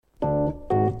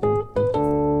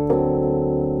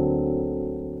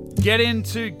Get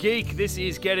Into Geek. This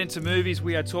is Get Into Movies.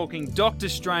 We are talking Doctor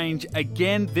Strange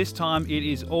again. This time it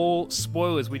is all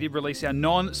spoilers. We did release our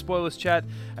non-spoilers chat.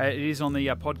 It is on the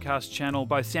podcast channel,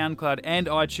 both SoundCloud and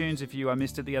iTunes. If you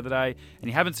missed it the other day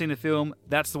and you haven't seen the film,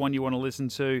 that's the one you want to listen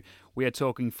to. We are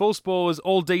talking full spoilers,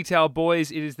 all detail, boys.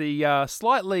 It is the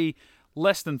slightly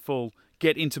less than full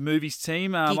Get Into Movies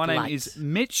team. My name is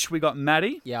Mitch. We got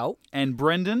Maddie. Yo. And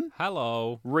Brendan.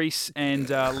 Hello. Reese and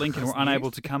Lincoln were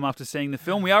unable to come after seeing the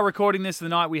film. We are recording this the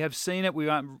night we have seen it. We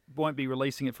won't be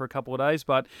releasing it for a couple of days,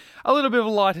 but a little bit of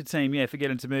a lighter team, for Get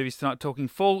Into Movies tonight, talking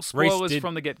full spoilers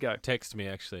from the get-go. Text me,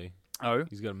 actually. Oh?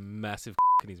 He's got a massive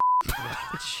in his...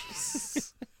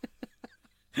 Jesus.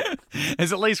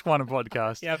 There's at least one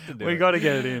podcast. You have to do We it. got to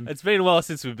get it in. It's been a while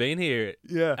since we've been here.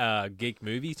 Yeah. Geek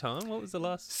movie time. What was the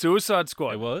last? Suicide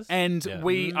Squad. It was? And Yeah.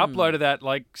 we uploaded that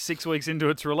like 6 weeks into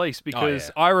its release because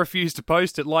yeah. I refused to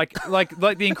post it. Like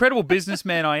the incredible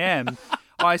businessman I am,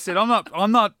 I said,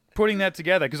 I'm not putting that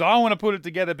together because I want to put it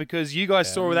together because you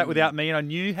guys saw that without me and I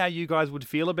knew how you guys would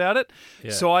feel about it.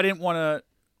 Yeah. So I didn't want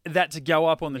that to go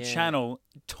up on the channel,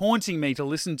 taunting me to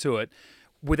listen to it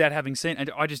without having seen it.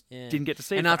 And I just didn't get to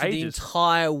see it and for after ages. the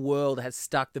entire world has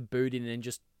stuck the boot in and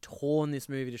just torn this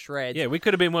movie to shreds. Yeah, we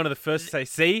could have been one of the first to say,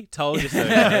 see, told you so.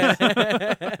 guys."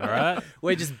 All right.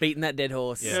 We're just beating that dead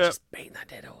horse. Yeah. Just beating that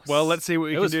dead horse. Well, let's see what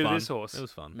we It can was do fun. to this horse. It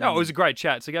was fun. No, it was a great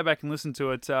chat. So go back and listen to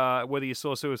it, whether you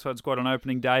saw Suicide Squad on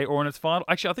opening day or on its final.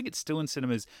 Actually, I think it's still in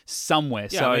cinemas somewhere.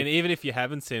 Yeah, so I mean, even if you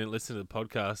haven't seen it, listen to the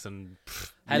podcast and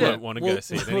Hey, you look, won't want to we'll, go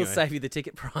see it We'll anyway. save you the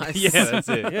ticket price. Yeah, that's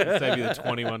it. Yeah, save you the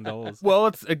 $21. well,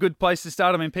 it's a good place to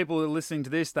start. I mean, people who are listening to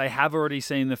this, they have already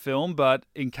seen the film, but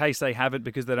in case they haven't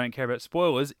because they don't care about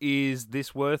spoilers, is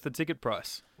this worth the ticket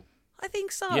price? I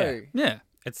think so. Yeah. Yeah.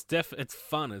 It's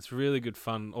fun. It's really good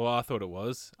fun. Or I thought it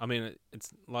was. I mean,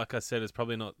 it's like I said, it's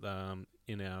probably not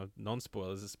in our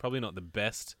non-spoilers. It's probably not the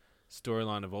best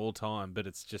storyline of all time, but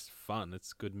it's just fun.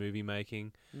 It's good movie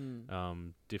making,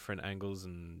 different angles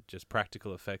and just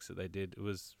practical effects that they did. It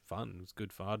was fun. It was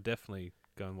good fun. I'd definitely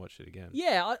go and watch it again.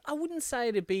 Yeah, I wouldn't say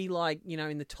it'd be like,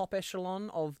 in the top echelon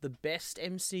of the best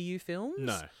MCU films.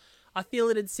 No. I feel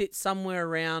it'd sit somewhere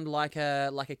around like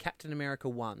a Captain America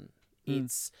 1.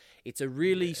 It's a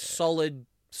really solid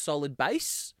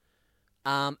base.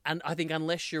 And I think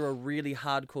unless you're a really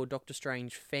hardcore Doctor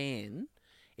Strange fan,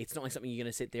 it's not like something you're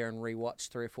going to sit there and rewatch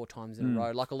 3 or 4 times in a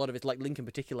row. Like a lot of it, like Link in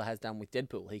particular has done with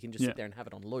Deadpool. He can just sit there and have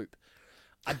it on loop.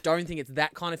 I don't think it's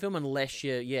that kind of film unless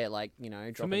you're,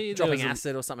 dropping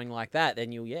acid or something like that.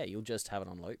 Then you'll just have it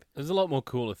on loop. There's a lot more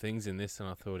cooler things in this than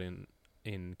I thought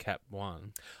in Cap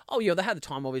 1. Oh, yeah, they had the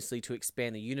time, obviously, to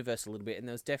expand the universe a little bit, and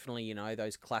there was definitely,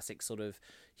 those classic sort of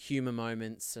humour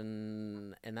moments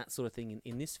and that sort of thing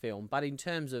in this film. But in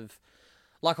terms of,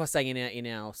 like I was saying in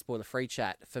our spoiler-free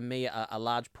chat, for me, a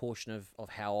large portion of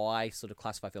how I sort of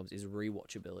classify films is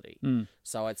rewatchability.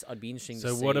 So I'd be interesting to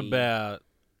see... So what about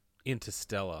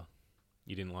Interstellar?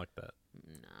 You didn't like that?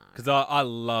 No. Because I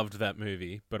loved that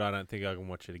movie, but I don't think I can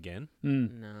watch it again.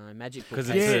 No, Magic Book. Because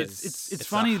it's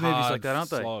funny a movies like hard that, aren't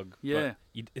they? slog, Yeah.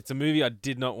 but it's a movie I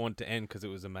did not want to end because it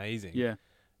was amazing. Yeah.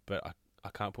 But I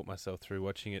can't put myself through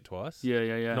watching it twice.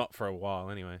 Yeah. Not for a while,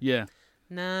 anyway. Yeah.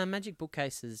 Nah, Magic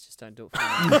Bookcases just don't do it for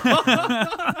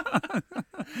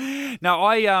me. Now,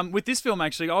 I with this film,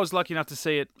 actually, I was lucky enough to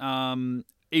see it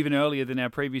even earlier than our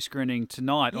preview screening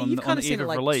tonight on You've the kind of eve seen it of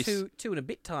like release. two and a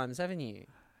bit times, haven't you?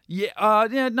 Yeah,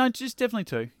 no, just definitely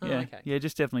 2. Oh, Yeah, okay. yeah,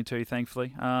 just definitely 2.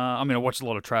 Thankfully, I mean, I watched a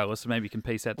lot of trailers, so maybe you can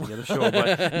piece that together. Sure,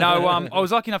 but no, I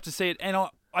was lucky enough to see it, and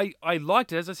I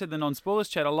liked it. As I said, in the non-spoilers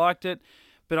chat, I liked it,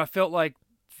 but I felt like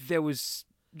there was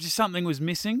just something was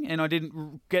missing, and I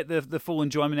didn't get the full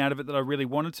enjoyment out of it that I really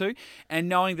wanted to. And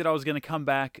knowing that I was going to come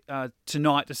back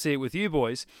tonight to see it with you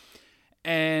boys.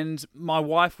 And my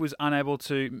wife was unable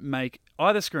to make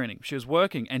either screening. She was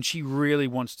working, and she really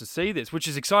wants to see this, which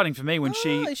is exciting for me when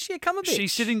Is she a cumber bitch?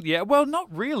 she's sitting. Yeah, well,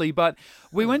 not really, but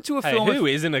we went to a Hey, film. who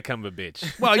isn't a cumber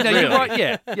bitch? Well, no, Really? you're right.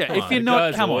 Yeah. If on, you're the not,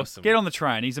 guy's come awesome. on, get on the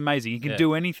train. He's amazing. He can Yeah.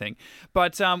 do anything.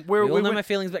 But We all know went, my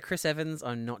feelings about Chris Evans.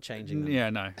 I'm not changing them. yeah,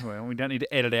 no. Well, we don't need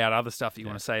to edit out other stuff that you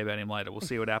want to say about him later. We'll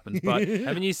see what happens. But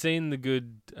Haven't you seen the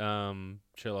good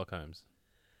Sherlock Holmes?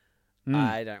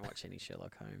 I don't watch any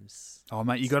Sherlock Holmes. oh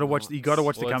mate, you got to watch. You got to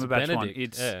watch the Well, it's Cumberbatch one.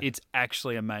 Benedict, It's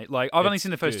actually amazing. Like I've only It's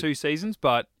seen the first good. 2 seasons,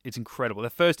 but it's incredible.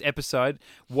 The first episode,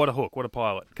 what a hook, what a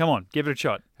pilot. Come on, give it a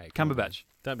shot. Hey, come on, Cumberbatch.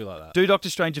 Don't be like that. Do Doctor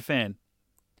Strange a fan.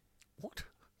 What?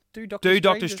 Do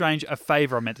Doctor Strange a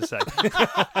favour, I meant to say.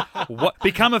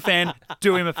 Become a fan,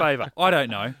 do him a favour. I don't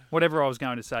know. Whatever I was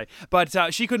going to say.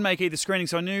 But she couldn't make either screening,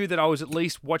 so I knew that I was at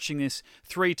least watching this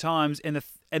 3 times. And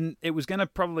and it was going to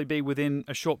probably be within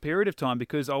a short period of time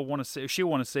because she'll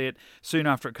want to see it soon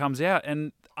after it comes out.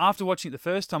 And after watching it the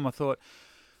first time, I thought,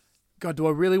 God, do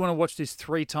I really want to watch this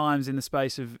 3 times in the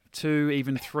space of 2,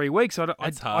 even 3 weeks? Hard.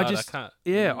 I can't.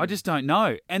 Yeah, I just don't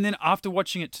know. And then after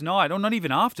watching it tonight, or not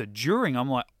even after, during, I'm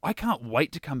like, I can't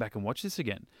wait to come back and watch this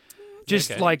again.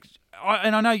 Just like,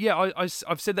 and I know,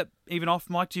 I've said that even off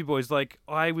mic to you boys. Like,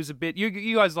 I was a bit,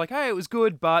 you guys are like, hey, it was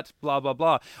good, but blah blah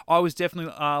blah. I was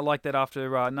definitely like that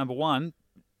after number 1.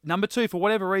 Number 2, for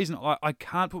whatever reason, I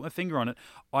can't put my finger on it.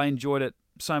 I enjoyed it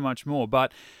so much more,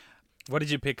 but. What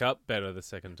did you pick up better the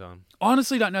second time? I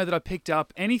honestly don't know that I picked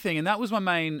up anything, and that was my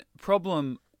main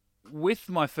problem with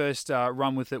my first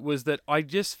run with it, was that I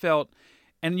just felt,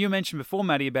 and you mentioned before,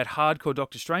 Maddie, about hardcore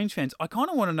Doctor Strange fans, I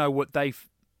kind of want to know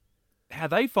how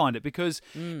they find it, because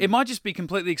it might just be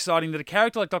completely exciting that a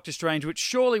character like Doctor Strange, which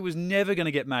surely was never going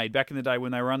to get made back in the day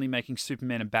when they were only making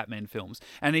Superman and Batman films,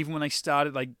 and even when they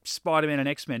started like Spider-Man and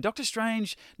X-Men, Doctor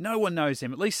Strange, no one knows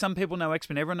him. At least some people know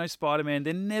X-Men, everyone knows Spider-Man.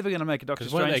 They're never going to make a Doctor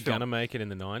Strange film. Weren't they going to make it in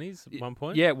the 90s at one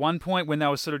point? Yeah, at one point when they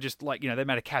were sort of just like, they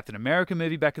made a Captain America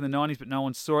movie back in the 90s, but no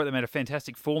one saw it. They made a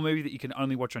Fantastic Four movie that you can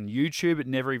only watch on YouTube. It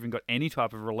never even got any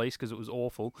type of release because it was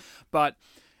awful. But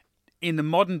in the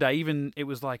modern day, even it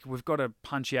was like, we've got to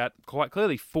punch out quite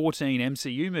clearly 14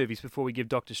 MCU movies before we give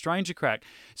Doctor Strange a crack.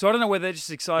 So I don't know whether they're just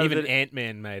excited even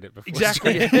Ant-Man made it before.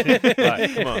 Exactly.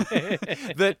 Right, come on.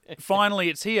 That finally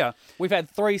it's here. We've had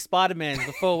 3 Spider-Mans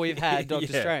before we've had Doctor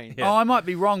Strange. Oh, I might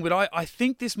be wrong, but I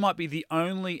think this might be the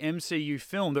only MCU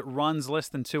film that runs less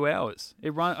than 2 hours.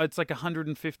 It's like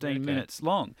 115 minutes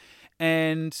long.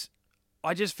 And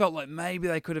I just felt like maybe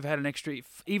they could have had an extra,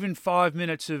 even 5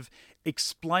 minutes of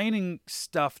explaining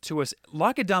stuff to us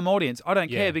like a dumb audience. I don't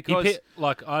care, because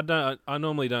I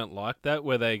normally don't like that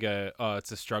where they go, oh,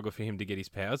 it's a struggle for him to get his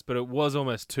powers, but it was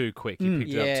almost too quick. He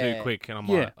picked it up too quick, and I'm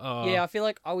like, oh. Yeah, I feel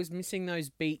like I was missing those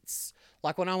beats.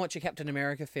 Like when I watch a Captain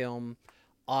America film,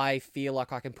 I feel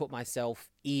like I can put myself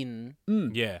in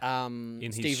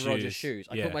in Steve Rogers' shoes.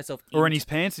 I put myself or in his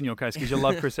pants in your case, because you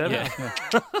love Chris Evans.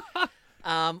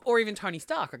 Or even Tony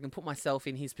Stark. I can put myself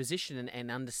in his position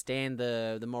and understand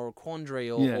the moral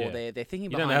quandary or their thinking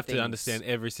behind things. You don't have to understand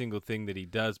every single thing that he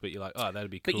does, but you're like, oh,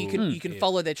 that'd be cool. But you can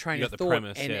follow their train of thought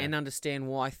premise, and understand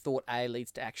why thought A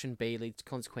leads to action B leads to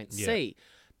consequence C.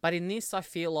 But in this, I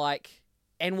feel like,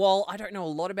 and while I don't know a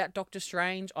lot about Doctor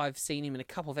Strange, I've seen him in a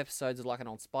couple of episodes of like an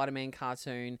old Spider-Man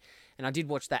cartoon, and I did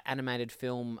watch that animated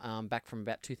film back from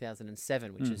about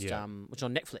 2007, which is which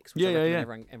on Netflix, which I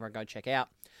recommend everyone go check out.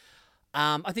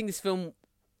 I think this film,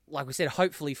 like we said,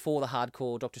 hopefully for the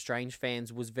hardcore Doctor Strange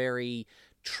fans, was very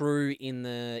true in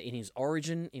his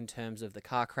origin in terms of the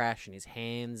car crash and his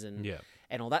hands and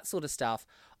all that sort of stuff.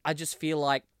 I just feel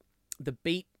like the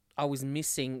beat I was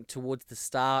missing towards the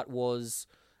start was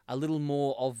a little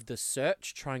more of the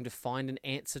search, trying to find an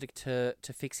answer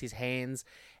to fix his hands,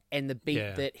 and the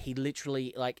beat that he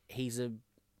literally, like, he's a,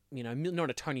 not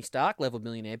a Tony Stark level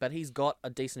millionaire, but he's got a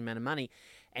decent amount of money,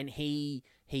 and he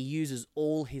uses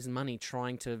all his money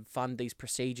trying to fund these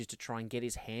procedures to try and get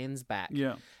his hands back.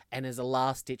 Yeah. And as a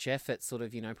last ditch effort, sort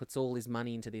of, puts all his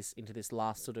money into this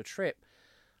last sort of trip.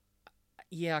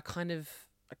 Yeah, I kind of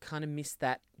missed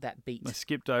that beat. I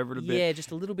skipped over it a bit. Yeah,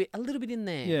 just a little bit in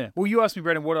there. Yeah. Well, you asked me,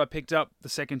 Brendan, what I picked up the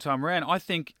second time around. I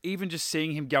think even just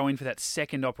seeing him go in for that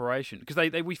second operation, because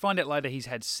we find out later he's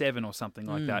had 7 or something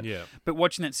like that. Yeah. But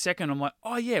watching that second, I'm like,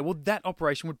 oh yeah, well that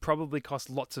operation would probably cost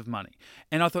lots of money.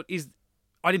 And I thought,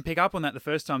 I didn't pick up on that the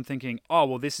first time, thinking, oh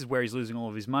well, this is where he's losing all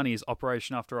of his money, is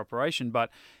operation after operation. But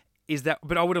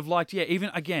I would have liked, even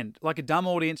again, like a dumb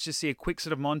audience, just see a quick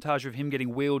sort of montage of him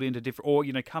getting wheeled into different,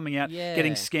 or, coming out,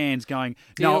 getting scans, going,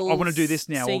 no, I want to do this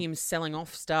now. Seeing him selling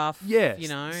off stuff. Yeah,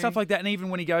 stuff like that. And even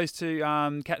when he goes to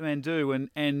Kathmandu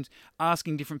and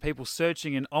asking different people,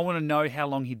 searching, and I want to know how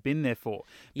long he'd been there for.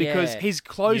 Because his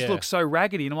clothes look so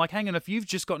raggedy. And I'm like, hang on, if you've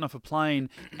just gotten off a plane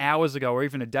hours ago or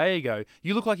even a day ago,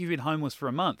 you look like you've been homeless for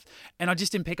a month. And I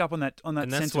just didn't pick up on that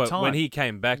sense of time. When he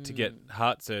came back to get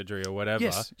heart surgery or whatever,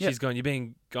 she's going, you've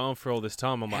been gone for all this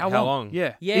time. I'm like, how long?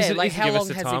 Yeah. Like, how long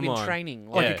has he been training?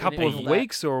 Like a couple of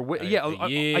weeks or a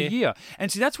year.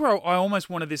 And see, that's where I almost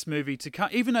wanted this movie to come,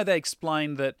 even though they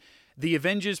explained that the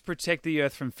Avengers protect the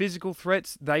Earth from physical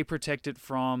threats, they protect it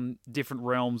from different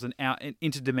realms and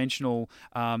interdimensional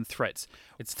threats.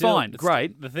 It's fine,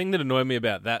 great. The thing that annoyed me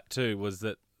about that too was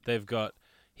that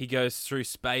he goes through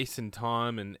space and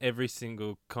time and every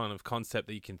single kind of concept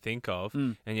that you can think of,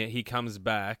 and yet he comes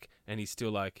back and he's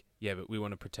still like, yeah, but we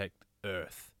want to protect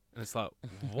Earth. And it's like,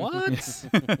 what? It's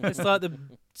like the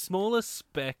smallest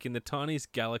speck in the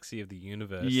tiniest galaxy of the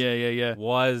universe. Yeah.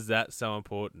 Why is that so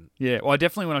important? Yeah, well, I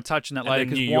definitely want to touch on that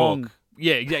later, because Wong...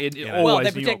 Yeah, exactly. Always Well, they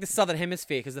New protect York. the southern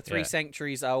hemisphere because the three Yeah.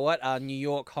 sanctuaries are what? New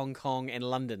York, Hong Kong, and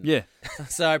London. Yeah,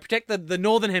 So protect the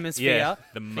northern hemisphere. Yeah,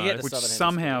 the forget most. the which southern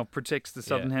somehow hemisphere. protects the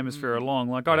southern Yeah. hemisphere Mm. along.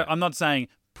 Like, Yeah. I'm not saying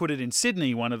put it in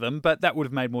Sydney, one of them, but that would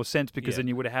have made more sense because Yeah. then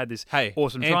you would have had this Hey,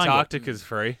 awesome triangle. Antarctica's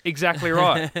free. Exactly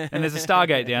right. And there's a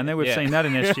Stargate down there. We've Yeah. seen that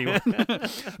in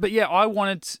SG1. But yeah, I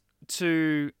wanted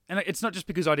to, and it's not just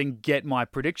because I didn't get my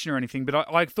prediction or anything, but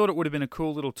I thought it would have been a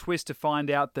cool little twist to find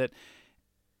out that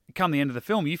come the end of the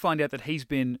film, you find out that he's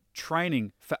been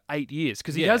training for 8 years.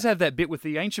 Because he Yeah. does have that bit with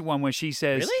the Ancient One where she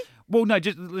says, Really? well, no,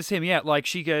 just let's hear me out. Like,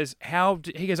 she goes,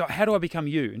 he goes, how do I become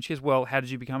you? And she goes, well, how did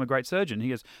you become a great surgeon? He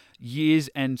goes, years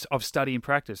of study and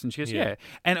practice. And she goes, Yeah. yeah.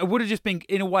 And it would have just been,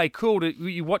 in a way, cool to,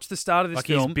 you watch the start of this Like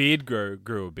film. his beard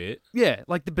grew a bit. Yeah,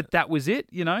 like, but that was it,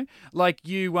 you know? Like,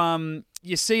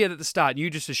 you see it at the start and you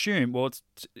just assume, well,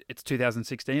 it's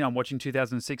 2016, I'm watching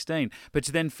 2016. But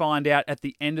to then find out at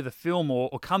the end of the film or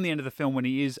come the end of the film when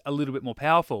he is a little bit more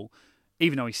powerful,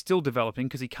 even though he's still developing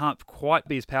because he can't quite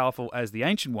be as powerful as the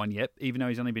Ancient One yet, even though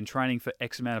he's only been training for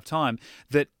X amount of time,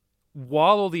 that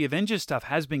while all the Avengers stuff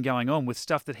has been going on with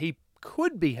stuff that he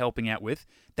could be helping out with,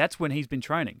 that's when he's been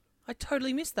training. I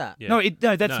totally missed that. Yeah.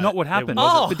 No, that's No, not what it happened.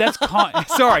 wasn't. But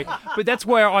that's sorry, but that's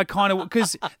where I kind of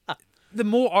because the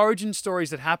more origin stories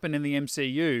that happen in the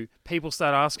MCU, people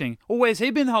start asking, "Well, where's he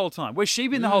been the whole time? Where's she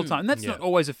been the whole time?" And that's Yeah. not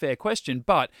always a fair question.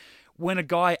 But when a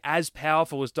guy as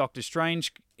powerful as Doctor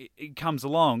Strange it comes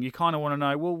along, you kind of want to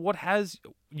know, well, what has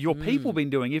your people been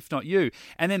doing, if not you?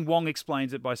 And then Wong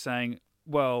explains it by saying,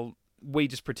 well, we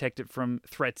just protect it from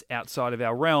threats outside of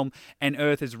our realm, and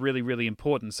Earth is really, really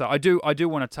important. So I do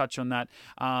want to touch on that.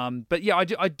 But yeah,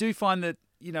 I do find that,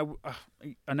 you know,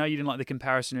 I know you didn't like the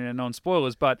comparison in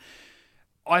non-spoilers, but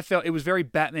I felt it was very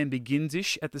Batman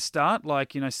Begins-ish at the start.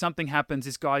 Like, you know, something happens,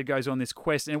 this guy goes on this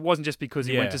quest, and it wasn't just because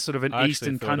he went Yeah, to sort of an I actually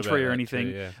eastern thought country about or that anything,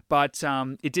 too, yeah. but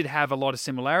it did have a lot of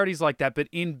similarities like that. But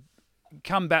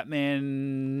come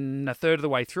Batman a third of the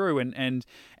way through and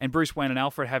Bruce Wayne and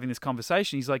Alfred having this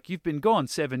conversation, he's like, you've been gone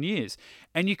 7 years.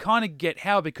 And you kind of get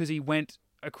how, because he went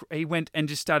and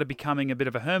just started becoming a bit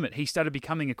of a hermit. He started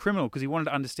becoming a criminal because he wanted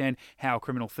to understand how a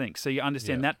criminal thinks. So you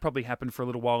understand that probably happened for a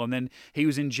little while, and then he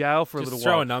was in jail for a little Just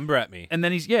throw while. a number at me. And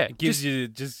then he's It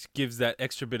just gives that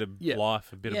extra bit of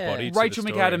life, a bit Yeah. of body to Rachel the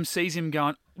story. McAdams sees him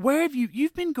going, where have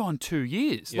you've been gone 2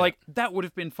 years? Yeah. Like, that would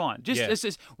have been fine. Just Yeah. it's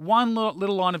just one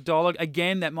little line of dialogue.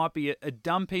 Again, that might be a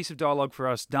dumb piece of dialogue for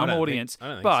us, dumb I don't audience.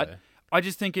 think but so. I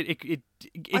just think it I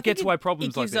think gets away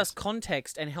problems It like gives this. us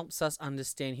context and helps us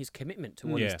understand his commitment to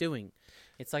what Yeah. he's doing.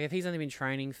 It's like if he's only been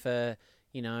training for,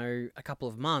 you know, a couple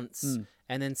of months,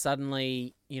 and then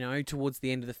suddenly, you know, towards the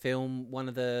end of the film, one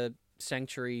of the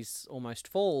sanctuaries almost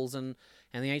falls, and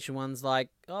the Ancient One's like,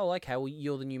 oh, okay, well,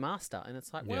 you're the new master. And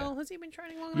it's like, Yeah. well, has he been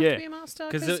training long enough Yeah. to be a master?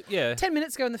 Because 10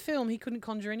 minutes ago in the film, he couldn't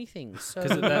conjure anything. So,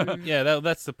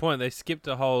 that's the point. They skipped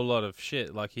a whole lot of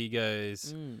shit. Like he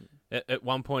goes, at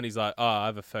one point he's like, "Oh, I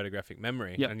have a photographic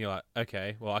memory," Yep. and you're like,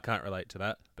 "Okay, well, I can't relate to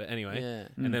that." But anyway, yeah.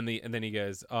 and then he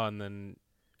goes, "Oh," and then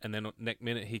next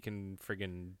minute he can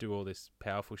friggin' do all this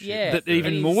powerful shit. Yeah. that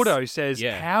even And he's- Mordo says,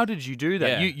 Yeah. "How did you do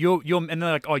that? Yeah. You're," and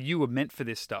they're like, "Oh, you were meant for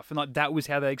this stuff," and like that was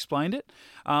how they explained it.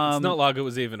 It's not like it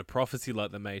was even a prophecy like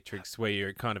the Matrix, where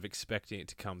you're kind of expecting it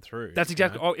to come through. That's you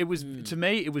exactly. know? Oh, it was to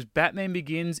me. It was Batman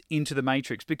Begins into the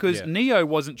Matrix because Yeah. Neo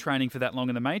wasn't training for that long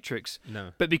in the Matrix,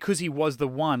 No. but because he was the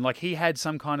one, like he had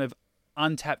some kind of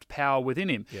untapped power within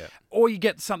him. Yeah. Or you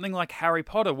get something like Harry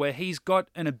Potter, where he's got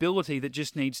an ability that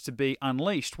just needs to be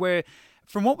unleashed. Where,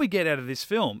 from what we get out of this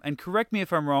film, and correct me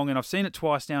if I'm wrong, and I've seen it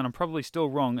twice now, and I'm probably still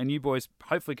wrong, and you boys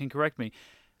hopefully can correct me.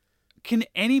 Can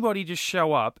anybody just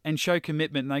show up and show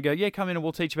commitment and they go, yeah, come in and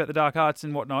we'll teach you about the dark arts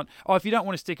and whatnot? Oh, if you don't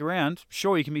want to stick around,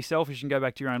 sure, you can be selfish and go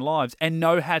back to your own lives and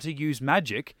know how to use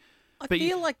magic. I But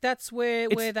feel like that's where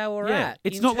they were at.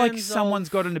 It's in not like terms someone's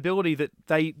of- got an ability that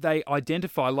they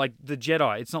identify, like the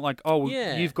Jedi. It's not like, oh,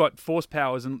 Yeah. you've got force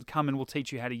powers and come and we'll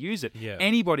teach you how to use it. Yeah.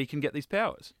 Anybody can get these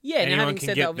powers. Yeah, and Anyone having can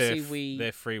said get that, obviously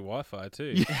their free Wi-Fi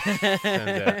too.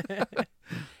 Turns out.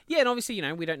 Yeah, and obviously, you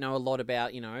know, we don't know a lot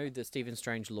about, you know, the Stephen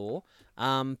Strange lore.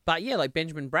 But yeah, like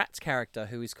Benjamin Bratt's character,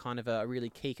 who is kind of a really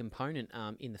key component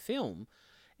in the film,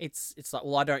 it's like,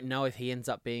 well, I don't know if he ends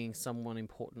up being someone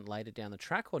important later down the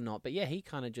track or not. But yeah, he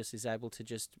kind of just is able to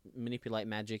just manipulate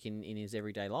magic in his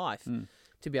everyday life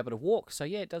to be able to walk. So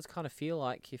yeah, it does kind of feel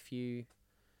like if you...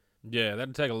 Yeah,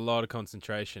 that'd take a lot of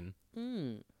concentration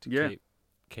to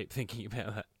keep thinking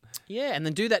about that. Yeah, and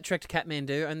then do that trek to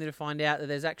Kathmandu only to find out that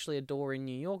there's actually a door in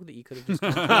New York that you could have just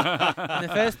gone to. In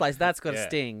the first place. That's got to Yeah.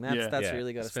 sting. That's Yeah.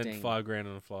 really got to Spent sting. $5,000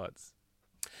 on flights.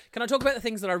 Can I talk about the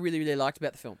things that I really, really liked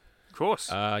about the film? Of course.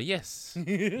 Yes,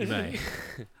 you may.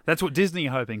 That's what Disney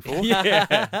are hoping for.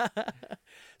 Yeah.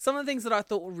 Some of the things that I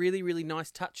thought were really, really nice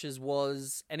touches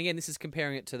was, and again, this is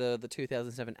comparing it to the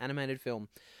 2007 animated film,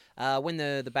 when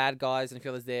the bad guys and a few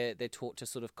others, they're taught to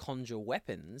sort of conjure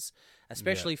weapons,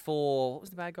 especially for, what was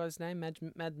the bad guy's name? Mad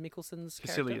Mikkelsen's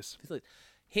character? Facilius.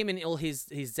 Him and all his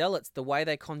zealots, the way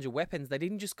they conjure weapons, they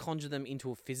didn't just conjure them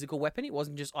into a physical weapon. It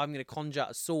wasn't just, I'm going to conjure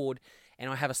a sword and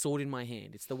I have a sword in my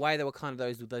hand. It's the way they were kind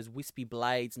of those wispy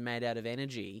blades made out of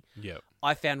energy. Yep.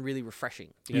 I found really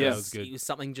refreshing. Yeah, that was good. It was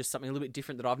something a little bit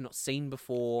different that I've not seen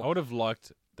before. I would have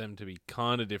liked them to be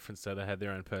kind of different so they had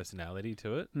their own personality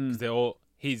to it. Because they're all,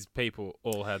 his people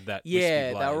all had that wispy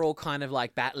Yeah, blade. they were all kind of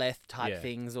like Batleth type Yeah.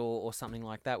 things or something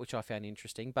like that, which I found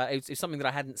interesting. But it's something that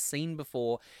I hadn't seen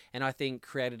before and I think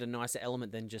created a nicer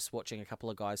element than just watching a couple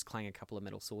of guys clang a couple of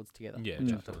metal swords together. Yeah, which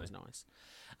I thought definitely. was nice.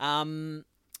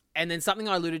 And then something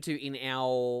I alluded to in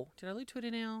our... Did I allude to it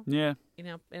in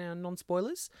our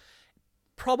non-spoilers?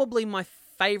 Probably my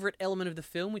favourite element of the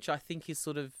film, which I think is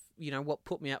sort of, what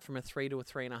put me up from a 3 to a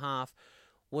 3.5,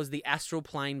 was the astral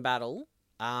plane battle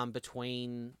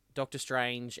between Doctor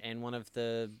Strange and one of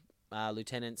the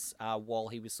lieutenants while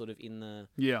he was sort of in the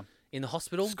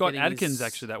hospital. Scott getting Adkins, his-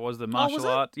 actually, that was the was martial it?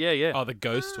 art. Yeah, yeah. Oh, the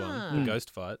ghost one. The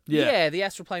ghost fight. Yeah, the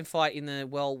astral plane fight in the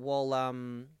while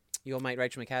your mate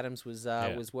Rachel McAdams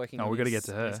was working. Oh, on we got to his-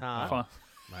 get to her. his heart.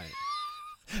 Mate.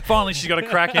 Finally, she's got a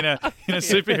crack in a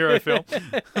superhero film.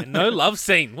 And no love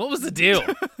scene. What was the deal?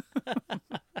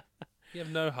 You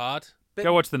have no heart.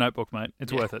 Go watch The Notebook, mate.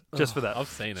 It's worth it. Just for that. I've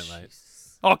seen it, mate.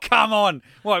 Oh, come on.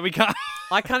 What, we can't...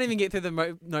 I can't even get through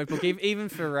the Notebook, even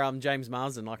for James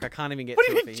Marsden. Like I can't even get What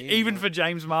do through you it for mean, him. even for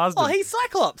James Marsden? Oh, he's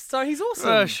Cyclops, so he's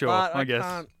awesome. Sure, but I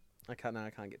guess. I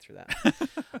can't get through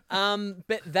that.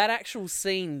 But that actual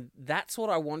scene, that's what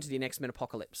I wanted in X-Men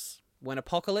Apocalypse. When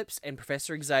Apocalypse and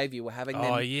Professor Xavier were having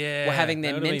Oh, yeah. were having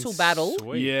their That would've mental been battle.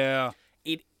 sweet. Yeah.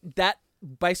 That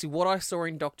basically what I saw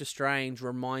in Doctor Strange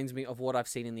reminds me of what I've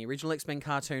seen in the original X-Men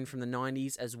cartoon from the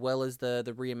 90s, as well as the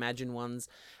reimagined ones,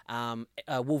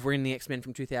 Wolverine the X-Men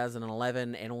from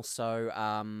 2011, and also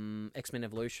X-Men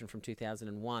Evolution from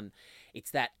 2001.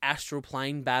 It's that astral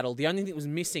plane battle. The only thing that was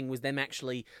missing was them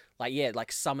actually,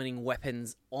 like summoning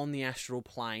weapons on the astral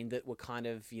plane that were kind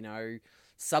of,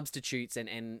 substitutes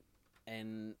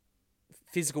and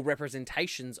physical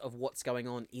representations of what's going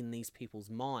on in these people's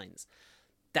minds.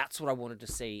 That's what I wanted to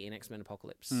see in X-Men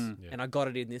Apocalypse. Yeah. And I got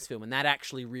it in this film. And that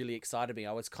actually really excited me.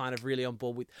 I was kind of really on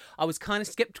board with... I was kind of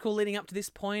skeptical leading up to this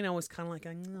point. I was kind of like,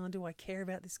 going, oh, do I care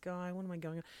about this guy? What am I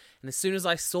going on? And as soon as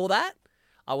I saw that,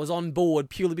 I was on board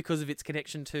purely because of its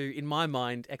connection to, in my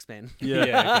mind, X-Men. Yeah.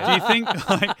 Yeah, okay. Do you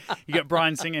think, you got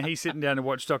Bryan Singer, he's sitting down to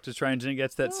watch Doctor Strange and he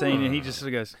gets that scene and he just sort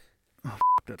of goes, oh,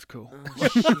 that's cool. Oh,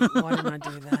 shit, why didn't I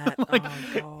do that?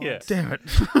 Oh, God. Yeah. Damn it.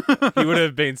 He would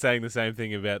have been saying the same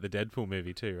thing about the Deadpool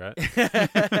movie too, right?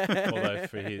 Although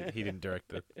he didn't direct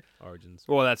the Origins.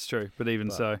 Well, that's true. But even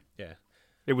But, so, Yeah.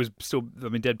 it was still,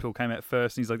 Deadpool came out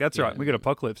first and he's like, that's Yeah. right, we got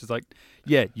Apocalypse. It's like,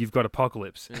 yeah, you've got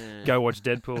Apocalypse. Yeah. Go watch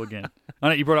Deadpool again. I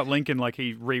know you brought up Lincoln, like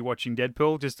he rewatching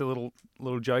Deadpool, just a little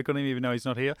joke on him, even though he's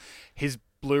not here. His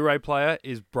Blu-ray player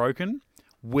is broken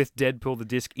with Deadpool the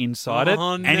disc inside it,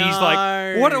 Oh, and he's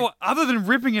like, "What do I, other than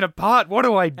ripping it apart? What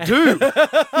do I do?"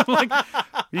 Like,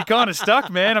 you're kind of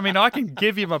stuck, man. I mean, I can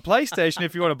give you my PlayStation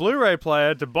if you want a Blu-ray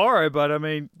player to borrow, but I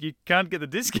mean, you can't get the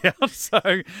discount, so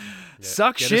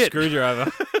suck Get a shit.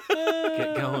 screwdriver.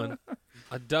 Get going.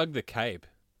 I dug the cape.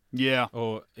 Yeah,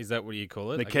 Or is that what you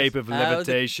call it? the I cape guess? of Was it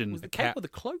levitation. the cape or the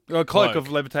cloak? Oh, cloak of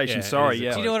levitation. Yeah, it sorry, is a yeah.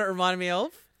 Do cloak. you know what it reminded me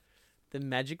of? The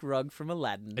magic rug from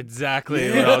Aladdin. Exactly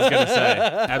what I was going to say.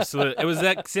 Absolutely. It was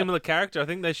that similar character. I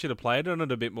think they should have played on it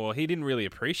a bit more. He didn't really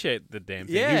appreciate the damn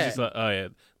thing. He was Yeah. just like, oh, yeah,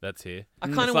 that's here. I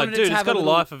It's kind of like, wanted dude, it to it's have got a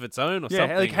little... life of its own or Yeah,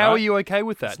 something. like how right? are you okay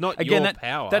with that? It's not Again, your that,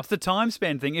 power. That's the time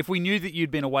span thing. If we knew that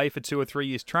you'd been away for 2 or 3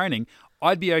 years training,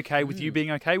 I'd be okay with you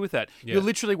being okay with that. Yeah. You're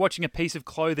literally watching a piece of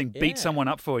clothing Yeah. beat someone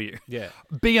up for you. Yeah.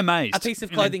 Be amazed. A piece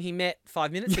of clothing he met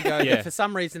 5 minutes ago Yeah. that for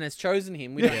some reason has chosen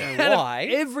him. We don't Yeah. know why.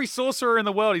 Every sorcerer in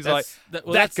the world, he's like, that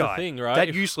that's guy, the thing, right? that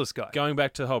If- useless guy. Going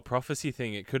back to the whole prophecy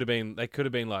thing, they could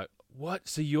have been like, what?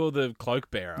 So you're the cloak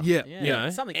bearer? Yeah. Yeah. You know,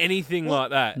 Something. anything Well, like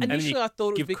that. And then Initially, you I thought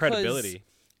it was give because... credibility.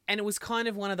 And it was kind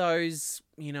of one of those,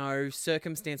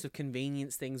 circumstance of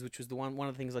convenience things, which was one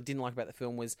of the things I didn't like about the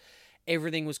film was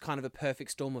everything was kind of a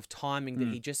perfect storm of timing that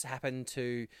he just happened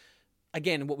to,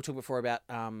 again, what we talked before about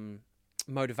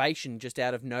motivation, just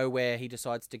out of nowhere, he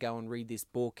decides to go and read this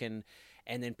book and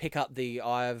and then pick up the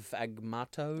Eye of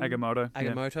Agamotto. Agamotto. Yeah.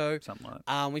 Agamotto. Something like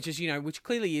that. Which is, which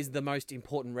clearly is the most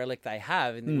important relic they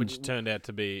have. And Which turned out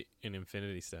to be an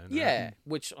Infinity Stone. right? yeah,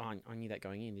 which I knew that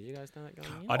going in. Did you guys know that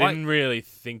going in? I didn't really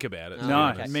think about it. to be No, No,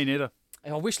 honest. me neither.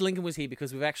 I wish Lincoln was here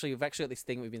because we've actually got this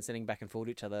thing we've been sending back and forth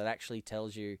to each other that actually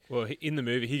tells you. Well, in the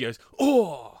movie, he goes,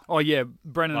 "Oh!" Oh yeah,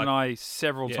 Brennan and Like- I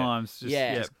several Yeah. times. Just,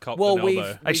 Yeah. yeah. Copped Well, an we've-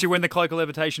 elbow. Actually, when the cloak of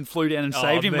levitation flew down and Oh,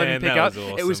 saved him, let him man, pick that up,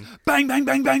 was it was awesome. bang, bang,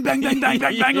 bang, bang, bang, bang, bang,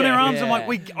 bang, bang on their arms. I'm Yeah.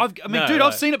 like, No, dude, like-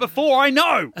 I've seen it before. I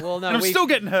know. Well, no, and I'm we've- still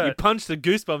getting You hurt. punched the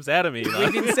goosebumps out of me. We've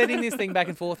Like. been sending this thing back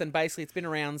and forth, and basically it's been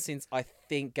around since I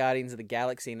think Guardians of the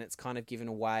Galaxy, and it's kind of given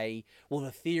away,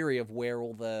 the theory of where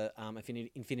all the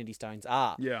Infinity Stones are.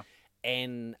 Yeah.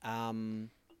 And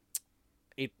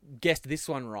it guessed this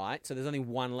one right, so there's only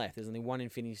one left. There's only one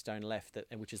Infinity Stone left,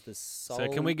 which is the Soul. So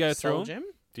can we go through Soul 'em? Gem?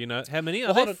 Do you know how many?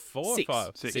 Well, Are hold there on. 4 Six. or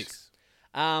 5? Six.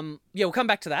 Yeah, we'll come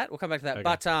back to that.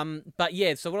 Okay. But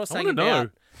yeah. So what I was I saying wanna know.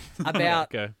 about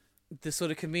Go. the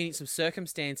sort of convenience of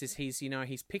circumstances,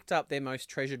 he's picked up their most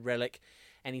treasured relic,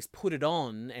 and he's put it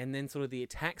on, and then sort of the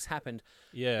attacks happened.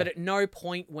 Yeah. But at no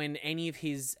point when any of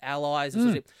his allies,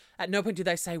 at no point did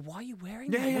they say, "Why are you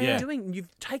wearing that? What are Yeah. you doing?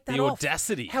 You've take that the off.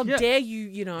 audacity. How Yeah. dare you?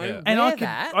 Yeah. And wear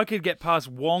that?" I could get past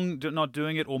Wong not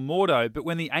doing it or Mordo, but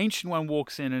when the Ancient One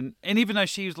walks in, and even though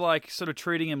she was like sort of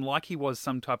treating him like he was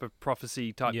some type of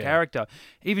prophecy type Yeah. character,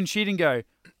 even she didn't go,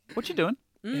 "What you doing?"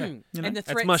 Mm. You know? And the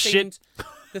That's threat my shit. seemed, the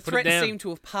Put it threat down. seemed to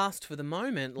have passed for the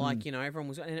moment. Like everyone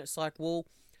was, and it's like, well,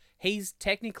 he's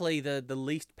technically the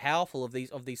least powerful of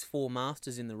these 4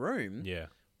 masters in the room. Yeah.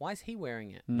 Why is he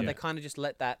wearing it? But Yeah. they kind of just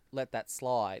let that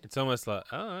slide. It's almost like,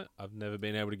 oh, I've never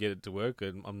been able to get it to work,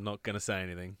 and I'm not going to say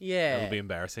anything. Yeah. That'll be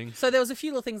embarrassing. So there was a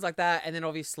few little things like that, and then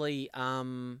obviously,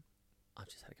 I've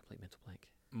just had a complete mental blank.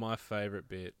 My favourite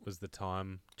bit was the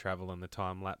time travel and the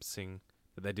time lapsing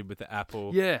that they did with the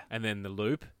apple. Yeah. And then the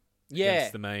loop. Yeah,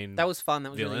 Against the main that was fun.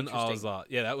 That was villain. really interesting. I was like,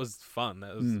 yeah, that was fun.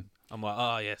 That was. I'm like,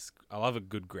 oh yes, I love a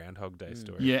good Groundhog Day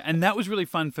story. Yeah, and that was really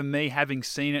fun for me having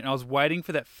seen it, and I was waiting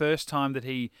for that first time that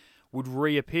he would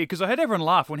reappear because I heard everyone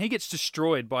laugh when he gets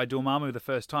destroyed by Dormammu the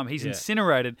first time. He's Yeah.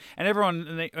 incinerated, and everyone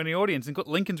in the audience, and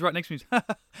Lincoln's right next to me.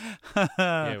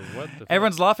 Yeah, what the fuck?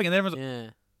 Everyone's laughing, and then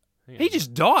everyone's yeah. he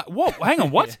just died. What? Hang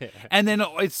on, what? And then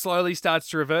it slowly starts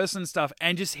to reverse and stuff,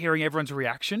 and just hearing everyone's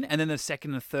reaction, and then the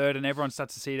second and third, and everyone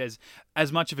starts to see it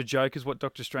as much of a joke as what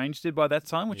Doctor Strange did by that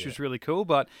time, which was really cool.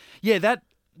 But yeah, that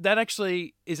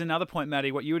actually is another point,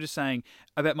 Maddie, what you were just saying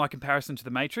about my comparison to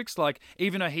the Matrix. Like,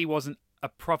 even though he wasn't a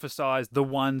prophesized, the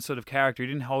one sort of character, he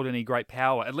didn't hold any great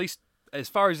power, at least as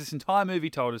far as this entire movie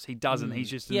told us, he doesn't. He's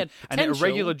just He had a potential,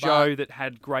 regular but- Joe that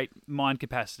had great mind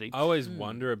capacity. I always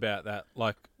wonder about that.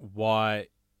 Like, why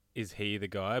is he the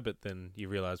guy? But then you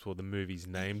realize, well, the movie's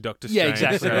named Doctor Yeah,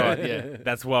 Strange. exactly so right, yeah.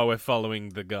 That's why we're following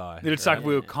the guy. It's like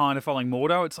we were kind of following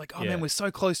Mordo. It's like, oh Yeah. man, we're so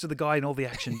close to the guy in all the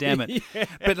action, damn it.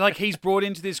 But like he's brought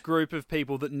into this group of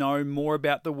people that know more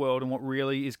about the world and what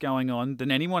really is going on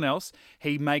than anyone else.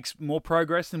 He makes more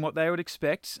progress than what they would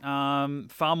expect,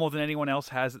 far more than anyone else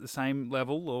has at the same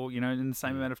level or, in the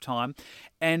same amount of time.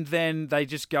 And then they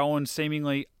just go on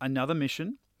seemingly another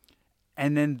mission.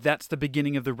 And then that's the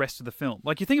beginning of the rest of the film.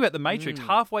 Like you think about The Matrix,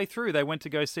 halfway through they went to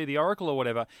go see the Oracle or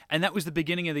whatever, and that was the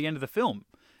beginning of the end of the film.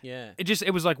 Yeah.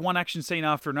 It was like one action scene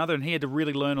after another, and he had to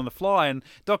really learn on the fly. And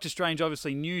Doctor Strange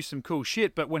obviously knew some cool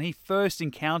shit, but when he first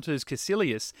encounters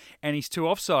Caecilius and his 2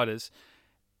 offsiders,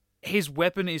 his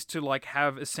weapon is to like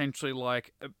have essentially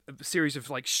like a series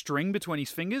of like string between his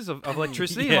fingers of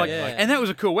electricity. Yeah. And that was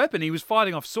a cool weapon. He was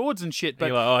fighting off swords and shit, but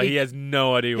You're like, he has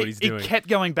no idea what he's he doing. kept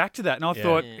going back to that, and I Yeah.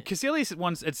 thought Yeah. Caecilius at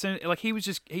once, like he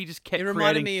just kept It reminded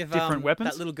creating me of different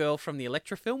weapons. that little girl from the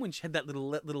Electra film when she had that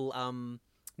little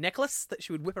necklace that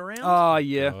she would whip around. Oh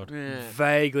yeah. God. Yeah.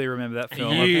 Vaguely remember that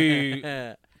film. You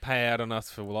Yeah. pay out on us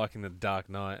for liking The Dark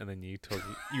Knight, and then you talk.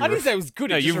 You I didn't say it was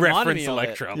good. No, it you just reminded reference me of it.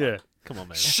 Electra. Yeah. Come on,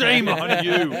 man. Shame on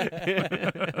you.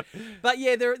 But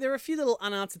yeah, there are a few little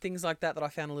unanswered things like that I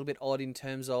found a little bit odd in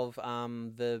terms of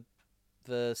the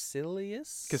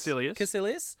Caecilius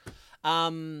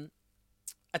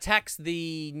attacks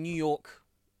the New York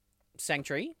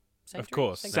sanctuary. Of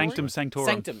course. Sanctum Sanctorum.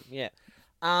 Sanctum, yeah.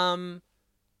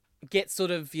 Gets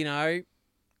sort of,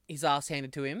 his ass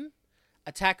handed to him.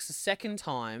 Attacks a second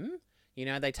time.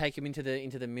 They take him into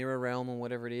the mirror realm or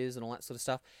whatever it is and all that sort of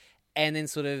stuff. And then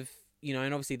sort of,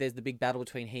 and obviously there's the big battle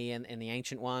between he and the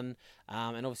Ancient One.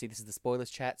 And obviously this is the spoilers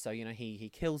chat, so, he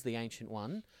kills the Ancient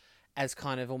One as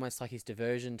kind of almost like his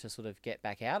diversion to sort of get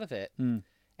back out of it. And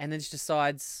then just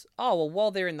decides, oh, well, while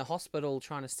they're in the hospital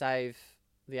trying to save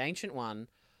the Ancient One,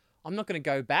 I'm not going to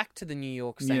go back to the New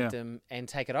York Sanctum and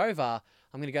take it over.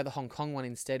 I'm going to go to the Hong Kong one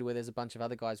instead, where there's a bunch of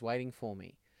other guys waiting for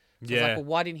me. So I was Yeah. like, well,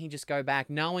 why didn't he just go back,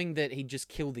 knowing that he just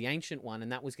killed the ancient one,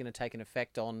 and that was going to take an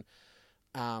effect on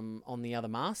the other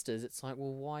masters? It's like,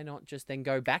 well, why not just then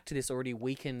go back to this already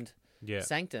weakened Yeah.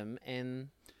 sanctum and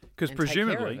Because and take care of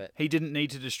presumably it. he didn't need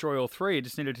to destroy all three; he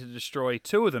just needed to destroy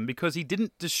two of them because he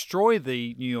didn't destroy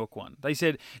the New York one. They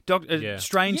said Yeah.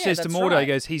 Strange Yeah, says to that's Mordo, he right.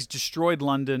 goes, "He's destroyed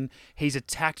London. He's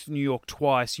attacked New York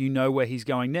twice. You know where he's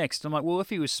going next." I'm like, well, if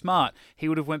he was smart, he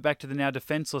would have went back to the now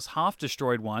defenseless,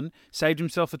 half-destroyed one, saved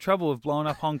himself the trouble of blowing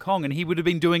up Hong Kong, and he would have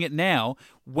been doing it now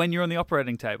when you're on the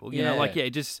operating table. You know, like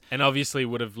just. And obviously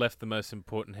would have left the most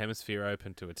important hemisphere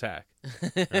open to attack.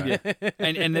 Yeah,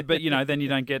 but then you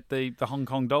don't get the Hong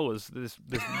Kong dollars. This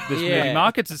movie Yeah.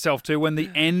 markets itself to when the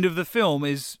end of the film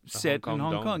is The set Hong in Kong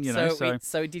Hong Kong. dollars. You know,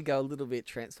 so it did go a little bit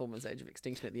Transformers: Age of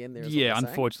Extinction at the end there. Is yeah, what you're saying?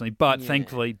 unfortunately, but Yeah.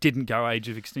 thankfully didn't go Age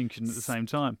of Extinction at the same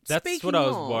time. That's Speaking what I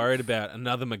was of- worried about.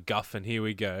 Another MacGuffin. Here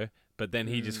we go. But then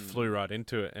he just flew right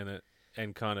into it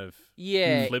and kind of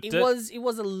Yeah, flipped it it.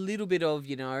 was a little bit of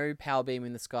power beam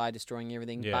in the sky destroying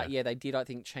everything, Yeah. but yeah, they did I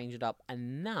think change it up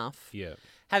enough. yeah.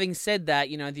 Having said that,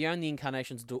 the only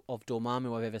incarnations of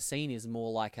Dormammu I've ever seen is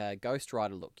more like a Ghost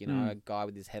Rider look, a guy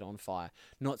with his head on fire,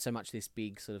 not so much this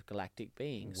big sort of galactic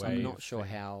being. So I'm Wave not sure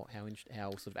thing. how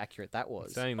sort of accurate that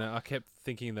was. Saying that, I kept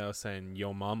thinking they were saying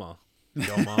 "Your mama."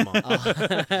 Your mama.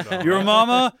 Oh. Your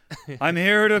mama, I'm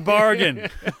here to bargain.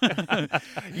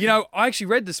 I actually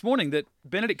read this morning that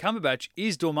Benedict Cumberbatch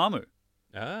is Dormammu.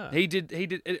 Ah. He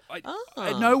did.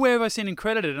 Ah. Nowhere have I seen him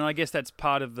credited, and I guess that's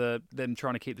part of them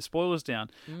trying to keep the spoilers down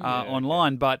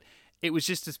online. But it was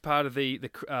just as part of the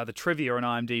trivia on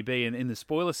IMDb and in the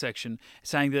spoiler section,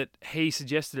 saying that he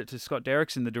suggested it to Scott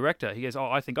Derrickson, the director. He goes, "Oh,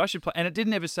 I think I should play," and it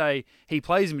didn't ever say he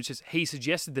plays him. It's just he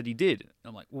suggested that he did.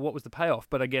 I'm like, well, what was the payoff?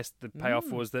 But I guess the payoff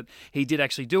was that he did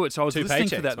actually do it. So I was Two listening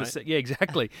for paychecks, that. mate. Yeah,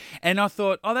 exactly. And I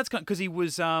thought, oh, that's because he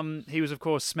was of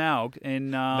course Smaug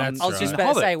in. That's I was just right.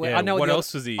 about to Hobbit. say, Yeah, I know what the-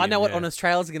 else was he I know in? what Yeah. Honest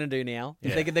Trailers are going to do now.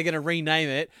 Yeah. They're going to rename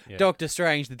it Yeah. Doctor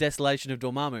Strange: The Desolation of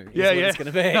Dormammu. Is Yeah, what yeah. it's going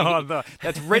to be. Oh, no,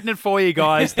 that's written it for you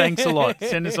guys. Thanks a lot.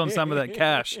 Send us on some of that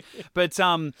cash. But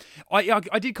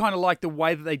I did kind of like the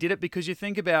way that they did it because you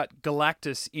think about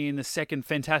Galactus in the second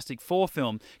Fantastic Four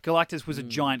film. Galactus was a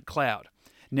giant cloud.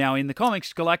 Now, in the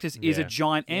comics, Galactus is a Yeah.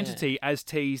 giant entity, as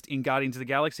teased in Guardians of the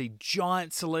Galaxy.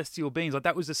 Giant celestial beings. Like,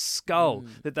 that was a skull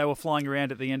that they were flying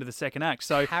around at the end of the second act.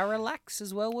 So, Parallax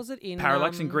as well, was it? In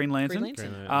Parallax and Green Lantern. Green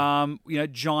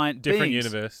Lantern. Giant Different beings.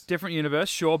 universe. Different universe,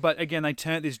 sure. But again, they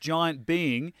turned this giant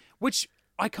being, which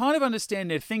I kind of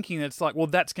understand their thinking. That it's like, well,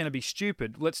 that's going to be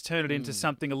stupid. Let's turn it into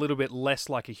something a little bit less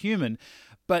like a human.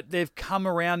 But they've come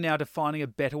around now to finding a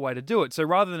better way to do it. So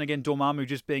rather than, again, Dormammu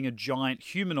just being a giant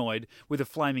humanoid with a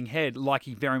flaming head, like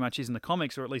he very much is in the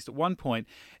comics, or at least at one point,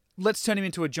 let's turn him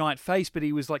into a giant face, but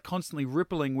he was like constantly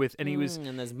rippling with, and he was.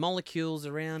 and there's molecules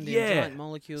around him, Yeah. giant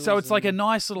molecules. So it's like a and-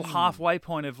 nice little halfway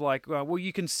point of like, well,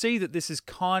 you can see that this is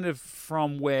kind of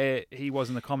from where he was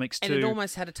in the comics And too. it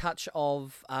almost had a touch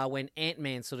of when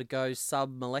Ant-Man sort of goes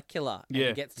sub-molecular and Yeah.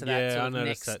 he gets to that Yeah, sort I of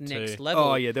noticed next that too. next level.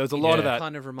 Oh yeah, there was a It lot did of that.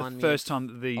 kind of remind the me first of- time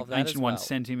that the of that Ancient as One well.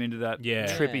 sent him into that Yeah.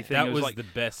 trippy thing. That it was like, the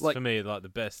best like- for me. Like the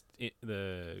best,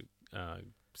 the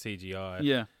CGI.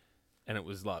 yeah. And it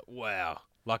was like, wow.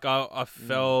 Like I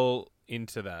fell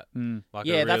into that. Mm. Like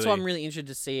Yeah, I that's why I'm really- really interested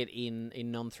to see it in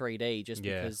non-3D, just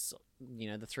Yeah. because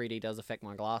the 3D does affect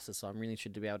my glasses, so I'm really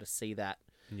interested to be able to see that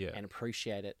Yeah. and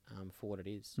appreciate it for what it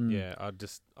is. Mm. Yeah,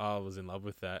 I was in love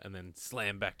with that, and then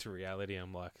slam back to reality.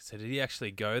 I'm like, so did he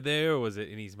actually go there, or was it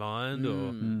in his mind,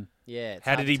 or Mm. Yeah. it's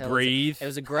how hard did to he tell. breathe? It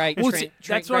was a great, Well, tran- see,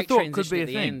 tra- that's what I great thought could transition be a at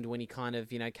the thing. end when he kind of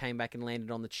came back and landed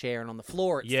on the chair and on the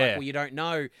floor. It's Yeah. like, well, you don't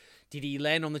know. Did he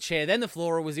land on the chair, then the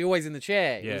floor, or was he always in the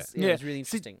chair? Yeah. It was really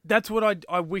See, interesting. that's what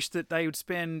I wish that they would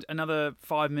spend another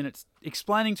 5 minutes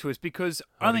explaining to us, because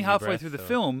only Holding your halfway breath, through the though.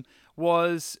 film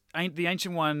was the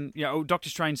Ancient One. Doctor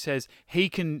Strange says he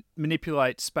can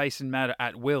manipulate space and matter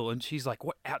at will, and she's like,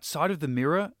 "What, outside of the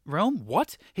mirror realm?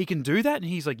 What? He can do that?" And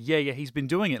he's like, "Yeah, he's been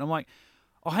doing it." And I'm like,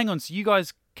 "Oh, hang on, so you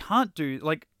guys can't do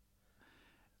like."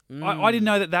 I didn't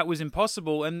know that was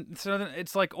impossible, and so then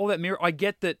it's like all that mirror. I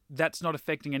get that that's not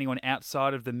affecting anyone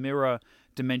outside of the mirror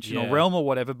dimensional Yeah. realm or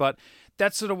whatever, but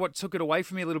that's sort of what took it away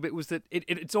from me a little bit. Was that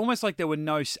it's almost like there were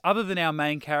no, other than our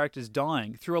main characters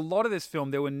dying through a lot of this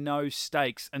film, there were no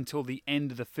stakes until the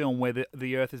end of the film, where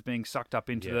the Earth is being sucked up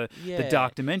into the Yeah.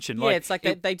 dark dimension. Yeah, it's like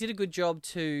they did a good job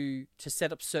to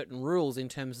set up certain rules in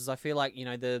terms of, I feel like,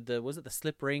 the was it the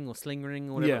slip ring or sling ring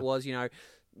or whatever Yeah. it was,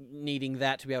 needing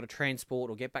that to be able to transport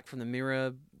or get back from the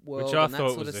mirror world Which I and that thought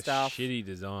sort was of a stuff. shitty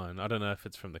design. I don't know if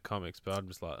it's from the comics, but I'm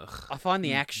just like, ugh. I find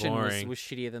the action was boring.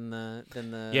 shittier than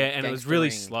the Yeah, and it was really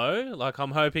gangstering. slow. Like,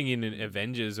 I'm hoping in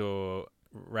Avengers or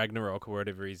Ragnarok or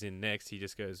whatever he's in next, he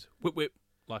just goes whip whip,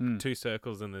 like 2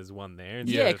 circles and there's one there. Yeah,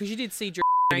 instead because you did see. of-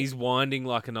 and he's winding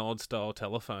like an old style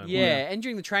telephone. Yeah, and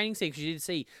during the training sequence, you did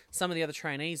see some of the other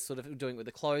trainees sort of doing it with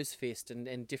the closed fist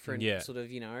and different sort of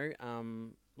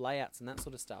layouts and that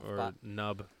sort of stuff. Or a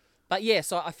nub. But yeah,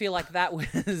 so I feel like that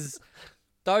was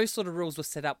those sort of rules were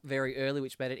set up very early,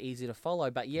 which made it easy to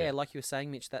follow. But yeah, like you were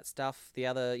saying, Mitch, that stuff, the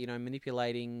other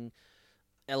manipulating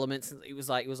elements, it was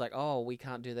like oh, we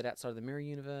can't do that outside of the mirror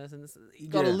universe, and it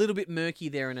got a little bit murky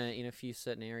there in a few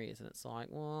certain areas, and it's like,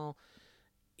 well,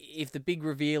 if the big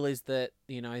reveal is that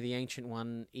the Ancient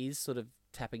One is sort of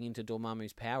tapping into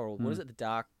Dormammu's power, or what is it, the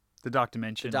dark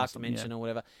dimension, or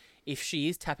whatever. If she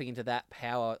is tapping into that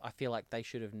power, I feel like they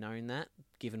should have known that,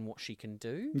 given what she can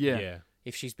do. Yeah.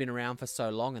 If she's been around for so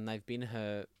long and they've been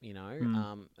her,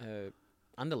 her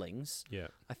underlings,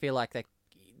 I feel like they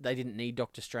didn't need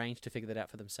Doctor Strange to figure that out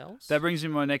for themselves. That brings me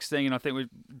to my next thing, and I think we'd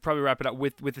probably wrap it up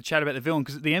with the chat about the villain,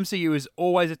 because the MCU is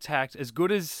always attacked. As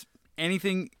good as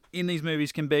anything in these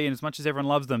movies can be, and as much as everyone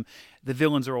loves them, the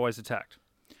villains are always attacked.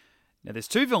 Now, there's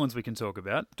 2 villains we can talk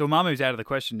about. Dormammu's out of the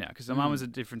question now, because Dormammu's a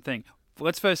different thing.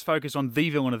 Let's first focus on the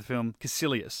villain of the film,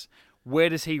 Caecilius. Where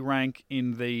does he rank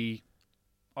in the,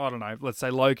 I don't know, let's say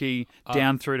Loki,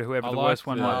 down through to whoever the worst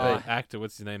one might be? Actor,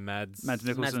 what's his name? Mads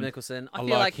Mikkelsen. I I feel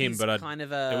like like him, he's but kind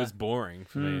of it was boring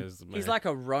for me. He's like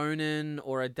a Ronin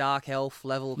or a Dark Elf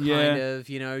level kind of,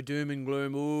 doom and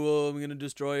gloom. Oh, I'm going to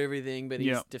destroy everything, but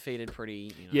he's defeated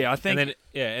pretty. Yeah, I think. And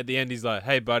then, at the end, he's like,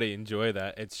 "Hey, buddy, enjoy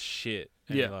that. It's shit."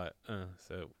 And you're like,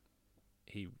 so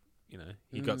he,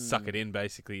 he got suckered in.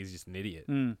 Basically, he's just an idiot.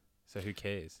 So who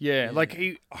cares? Yeah, like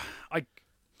he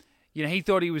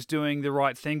thought he was doing the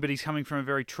right thing, but he's coming from a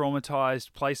very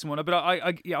traumatized place and whatnot. But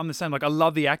I'm the same. Like, I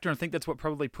love the actor, and I think that's what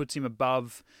probably puts him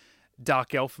above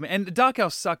Dark Elf. And Dark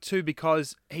Elf sucked too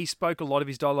because he spoke a lot of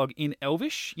his dialogue in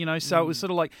Elvish, so it was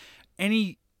sort of like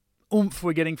any oomph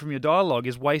we're getting from your dialogue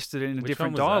is wasted in a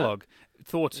different dialogue.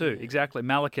 Thor 2, exactly.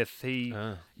 Malekith,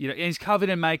 and he's covered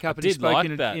in makeup and he spoke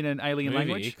in an alien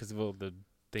language. Because of all the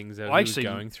things that he was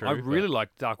going through. I really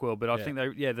liked Dark World, but I think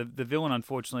the villain,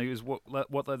 unfortunately, is what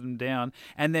let them down.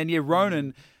 And then,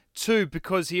 Ronan, too,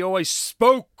 because he always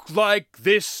spoke like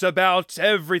this about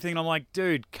everything. And I'm like,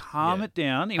 dude, calm it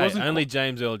down. He wasn't only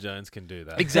James Earl Jones can do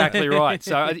that. Exactly right.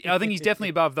 So I think he's definitely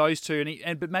above those two.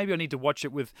 But maybe I need to watch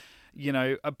it with,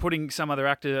 putting some other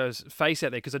actor's face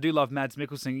out there, because I do love Mads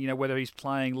Mikkelsen, whether he's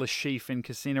playing Le Chiffre in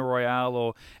Casino Royale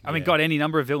or, any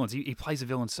number of villains. He plays a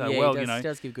villain so well, he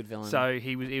does give good villains. So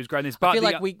he was great in this. But I feel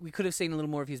like we could have seen a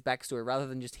little more of his backstory rather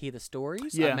than just hear the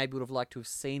stories. Yeah. I maybe would have liked to have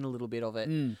seen a little bit of it,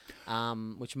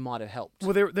 which might have helped.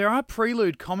 Well, there are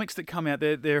Prelude comics that come out.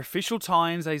 They're official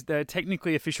tie-ins. They're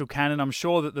technically official canon. I'm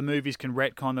sure that the movies can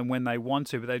retcon them when they want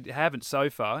to, but they haven't so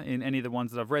far in any of the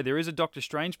ones that I've read. There is a Doctor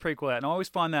Strange prequel out, and I always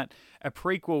find that a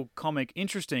prequel comic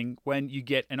interesting when you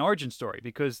get an origin story,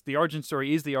 because the origin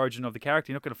story is the origin of the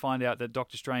character. You're not going to find out that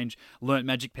Doctor Strange learnt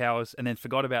magic powers and then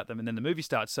forgot about them, and then the movie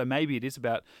starts. So maybe it is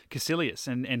about Caecilius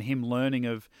and him learning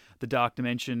of the Dark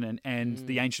Dimension and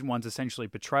the Ancient One's essentially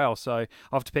betrayal. So I'll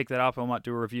have to pick that up. I might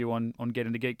do a review on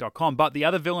getintogeek.com. But the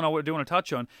other villain I do want to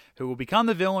touch on, who will become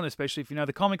the villain, especially if you know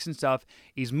the comics and stuff,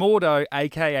 is Mordo,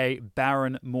 a.k.a.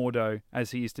 Baron Mordo,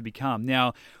 as he is to become.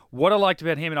 Now, what I liked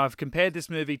about him, and I've compared this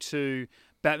movie to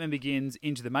Batman Begins,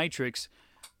 Into the Matrix,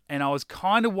 and I was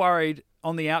kind of worried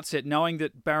on the outset, knowing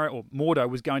that Mordo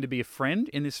was going to be a friend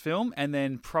in this film, and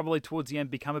then probably towards the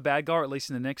end become a bad guy, or at least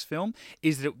in the next film,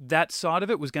 is that side of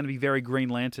it was going to be very Green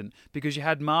Lantern, because you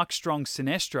had Mark Strong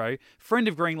Sinestro, friend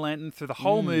of Green Lantern through the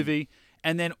whole movie,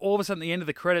 and then all of a sudden at the end of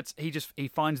the credits, he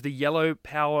finds the yellow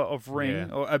power of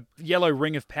ring, or a yellow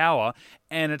ring of power,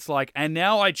 and it's like, and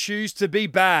now I choose to be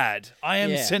bad. I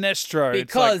am Sinestro.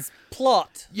 Because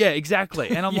plot. Yeah, exactly.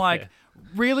 And I'm like,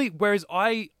 really? Whereas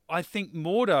I think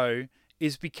Mordo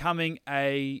is becoming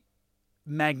a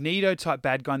Magneto type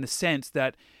bad guy in the sense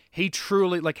that he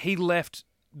truly, he left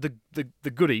the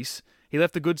goodies, he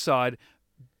left the good side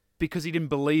because he didn't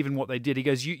believe in what they did. He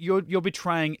goes, you're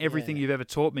betraying everything you've ever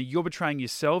taught me. You're betraying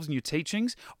yourselves and your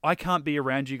teachings. I can't be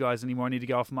around you guys anymore. I need to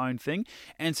go off my own thing.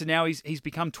 And so now he's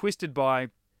become twisted by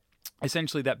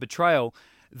essentially that betrayal,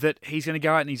 that he's going to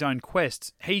go out on his own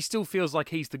quests. He still feels like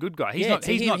he's the good guy. He's not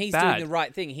he's bad. He's doing the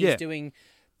right thing. He's doing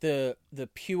the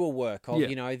pure work of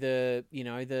Yeah.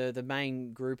 the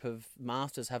main group of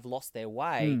masters have lost their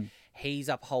way. He's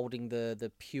upholding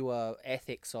the pure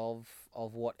ethics of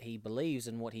what he believes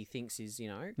and what he thinks is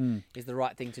is the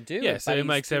right thing to do. Yeah, But so it he's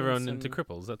makes doing everyone some- into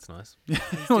cripples. That's nice. Well,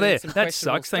 doing there, some that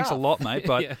questionable sucks. Thanks a stuff. lot, mate.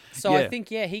 But Yeah. So yeah. I think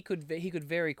he could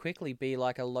very quickly be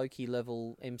like a Loki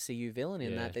level MCU villain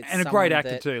in Yeah. that. It's and a great someone actor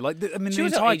that- too. Like, the Chiwetel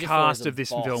entire Ejiofor cast is a of this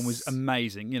film was boss.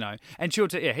 amazing. And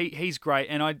Chiwetel, he's great.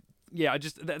 And I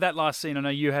just that last scene. I know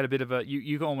you had a bit of a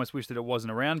you almost wish that it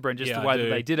wasn't around, Brent, just Yeah, the I way that do.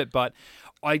 they did it. But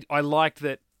I liked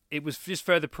that it was just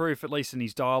further proof, at least in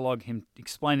his dialogue, him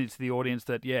explaining it to the audience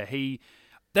that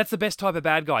that's the best type of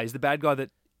bad guy. Is the bad guy that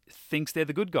thinks they're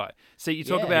the good guy. So you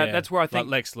talk Yeah. about Yeah, that's where I think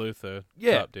like Lex Luthor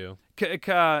Yeah. type deal.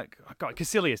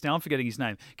 Caecilius, now I'm forgetting his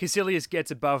name. Caecilius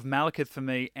gets above Malekith for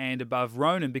me and above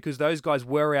Ronan because those guys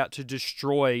were out to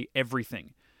destroy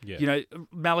everything. Yeah.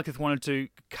 Malekith wanted to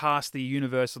cast the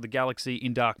universe or the galaxy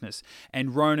in darkness,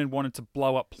 and Ronan wanted to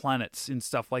blow up planets and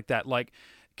stuff like that. Like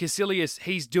Caecilius,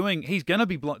 he's going to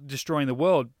be destroying the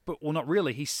world, but not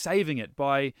really. He's saving it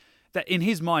by that. In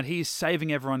his mind, he is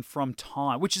saving everyone from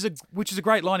time, which is a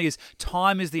great line. He is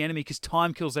time is the enemy because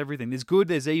time kills everything. There's good,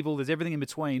 there's evil, there's everything in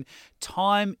between.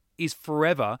 Time is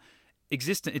forever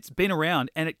existent. It's been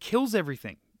around and it kills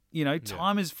everything.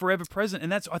 Time is forever present,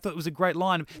 and I thought it was a great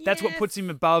line. That's what puts him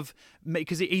above me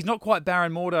because he's not quite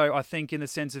Baron Mordo, I think, in the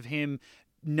sense of him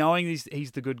knowing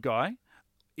he's the good guy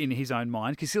in his own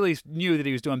mind. Caecilius knew that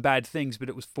he was doing bad things, but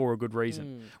it was for a good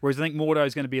reason. Whereas I think Mordo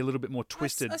is going to be a little bit more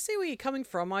twisted. I see where you're coming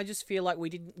from. I just feel like we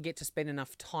didn't get to spend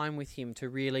enough time with him to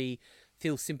really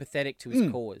feel sympathetic to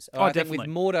his cause. Oh, I think with definitely.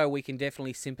 Mordo, we can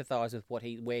definitely sympathise with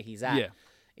where he's at. Yeah.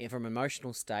 From an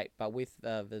emotional state, but with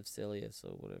Vivsilius or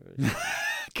whatever, it is,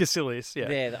 Caecilius, yeah.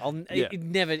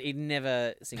 it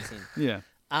never sinks in. Yeah.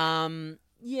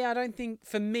 I don't think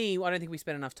we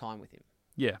spent enough time with him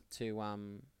Yeah. to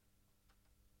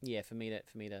for me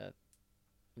to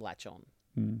latch on.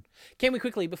 Can we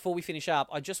quickly, before we finish up,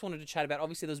 I just wanted to chat about,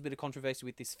 obviously there was a bit of controversy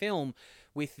with this film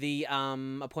with the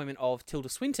appointment of Tilda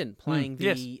Swinton playing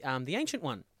the Ancient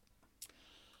One.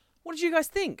 What did you guys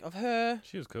think of her?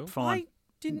 She was cool. Fine. I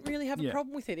didn't really have a Yeah.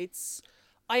 problem with it.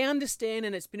 I understand,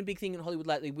 and it's been a big thing in Hollywood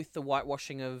lately with the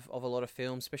whitewashing of a lot of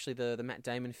films, especially the Matt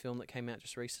Damon film that came out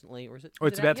just recently, or is it? Or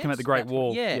is it's it about out to come yet? out, The Great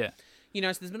Wall. Yeah. So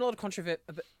there's been a lot of controversy.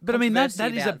 But I mean, that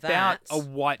is about that. a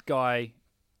white guy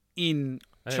in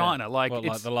China. Like, Like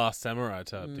it's the Last Samurai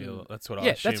type deal. That's what I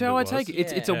yeah, assumed that's how I it take was.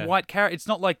 it. It's Yeah. a white character. It's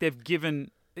not like they've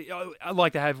given,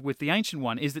 like they have with the Ancient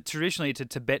One, is that traditionally it's a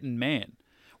Tibetan man.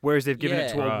 Whereas they've given it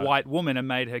to Yeah. a white woman and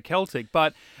made her Celtic.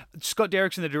 But Scott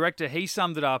Derrickson, the director, he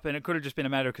summed it up, and it could have just been a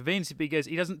matter of convenience because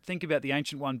he doesn't think about the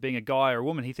Ancient One being a guy or a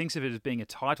woman. He thinks of it as being a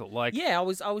title. Like, Yeah, I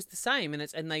was the same,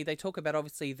 and they talk about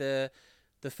obviously the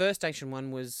first Ancient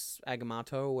One was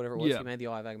Agamotto or whatever it was. Yeah. He made the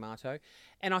Eye of Agamotto,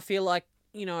 and I feel like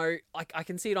I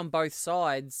can see it on both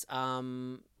sides.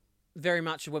 Very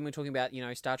much when we're talking about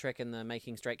Star Trek and the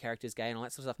making straight characters gay and all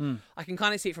that sort of stuff, I can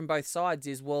kind of see it from both sides.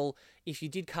 Is, well, if you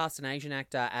did cast an Asian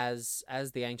actor as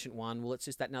the Ancient One, well, it's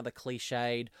just that another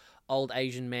cliched old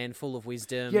Asian man full of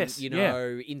wisdom, Yes,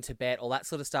 in Tibet, all that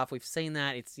sort of stuff. We've seen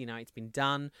that. It's it's been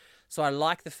done. So I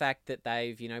like the fact that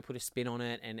they've put a spin on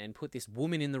it and put this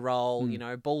woman in the role.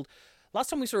 Bald. Last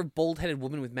time we saw a bald-headed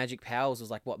woman with magic powers was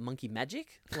like, what, monkey magic?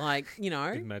 Like,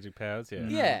 Big magic powers, yeah.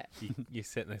 Yeah. You're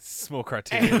setting a small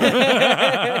criteria.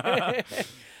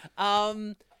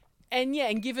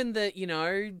 And given that,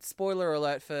 spoiler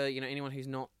alert for, anyone who's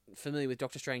not familiar with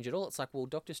Doctor Strange at all, it's like, well,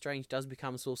 Doctor Strange does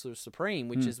become Sorcerer Supreme,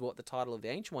 which is what the title of the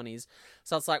Ancient One is.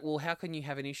 So it's like, well, how can you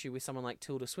have an issue with someone like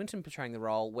Tilda Swinton portraying the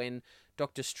role when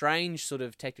Doctor Strange sort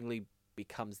of technically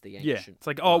becomes the Ancient it's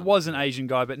like, oh, it was an Asian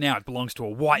guy, but now it belongs to a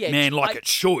white Yeah, man like I- it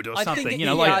should or I something. think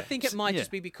I think it might yeah.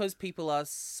 just be because people are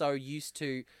so used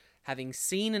to having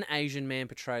seen an Asian man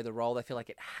portray the role, they feel like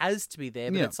it has to be there.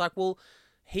 But Yeah. it's like, well,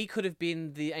 he could have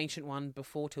been the Ancient One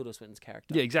before Tilda Swinton's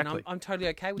character. Yeah, And exactly. I'm totally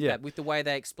okay with Yeah. that, with the way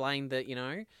they explained that,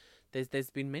 there's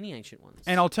been many Ancient Ones.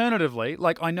 And alternatively,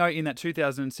 like I know in that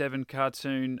 2007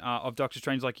 cartoon of Doctor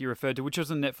Strange, like you referred to, which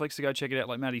was on Netflix, so go check it out,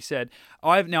 like Maddie said.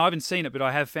 I haven't seen it, but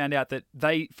I have found out that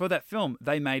for that film,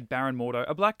 they made Baron Mordo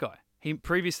a black guy.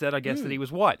 Previous to that, I guess that he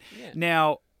was white. Yeah.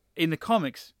 Now, in the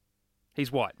comics, he's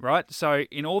white, right? So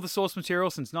in all the source material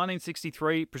since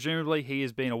 1963, presumably he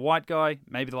has been a white guy.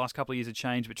 Maybe the last couple of years have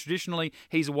changed, but traditionally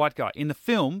he's a white guy. In the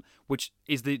film, which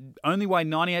is the only way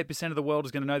 98% of the world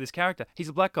is going to know this character, he's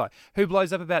a black guy. Who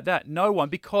blows up about that? No one,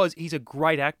 because he's a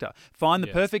great actor. Find the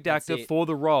Yes, perfect that's actor it. for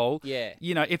the role. Yeah.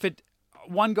 If it...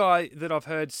 one guy that I've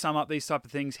heard sum up these type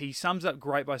of things, he sums up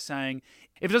great by saying,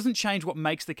 if it doesn't change what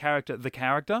makes the character,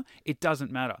 it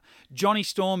doesn't matter. Johnny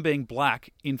Storm being black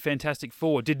in Fantastic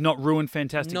Four did not ruin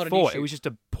Fantastic Not an Four. issue. It was just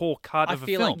a poor cut I of a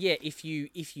feel film. like, yeah, if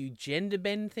you gender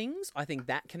bend things, I think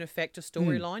that can affect a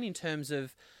storyline in terms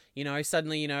of,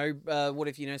 suddenly, what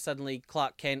if, suddenly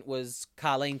Clark Kent was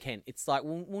Carleen Kent? It's like,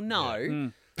 well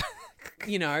no.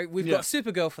 We've got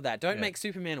Supergirl for that. Don't make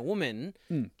Superman a woman.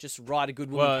 Just write a good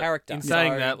woman character. In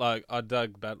saying that, like, I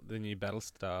dug the new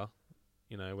Battlestar,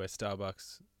 where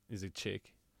Starbucks is a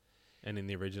chick, and in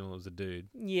the original it was a dude.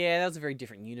 Yeah, that was a very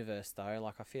different universe, though.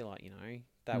 Like, I feel like,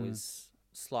 that was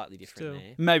slightly different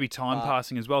there. Maybe time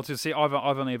passing as well. To see, I've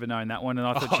only ever known that one, and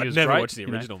I thought she was never great. watched the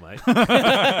original, mate.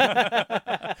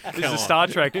 This is a Star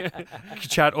Trek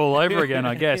chat all over again,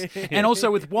 I guess. And also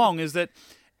with Wong is that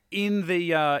in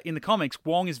the comics,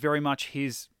 Wong is very much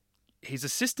his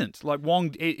assistant. Like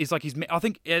Wong is like I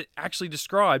think it actually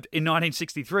described in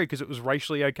 1963 because it was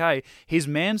racially okay, his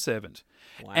manservant.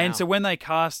 Wow. And so when they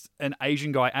cast an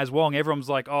Asian guy as Wong, everyone's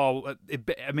like,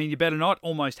 you better not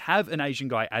almost have an Asian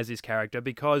guy as his character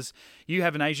because you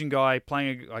have an Asian guy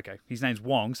playing, his name's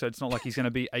Wong, so it's not like he's going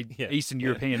to be a Eastern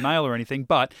European male or anything,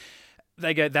 but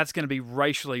they go, that's going to be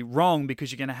racially wrong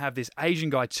because you're going to have this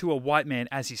Asian guy to a white man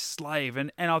as his slave.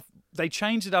 And they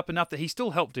changed it up enough that he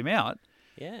still helped him out.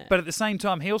 Yeah. But at the same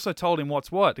time, he also told him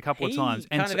what's what a couple of times.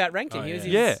 He kind of outranked him.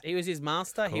 He was his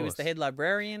master. He was the head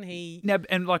librarian. Now,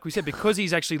 and like we said, because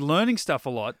he's actually learning stuff a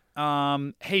lot,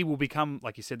 he will become,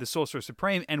 like you said, the Sorcerer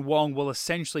Supreme, and Wong will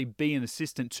essentially be an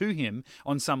assistant to him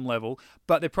on some level,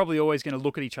 but they're probably always going to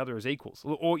look at each other as equals.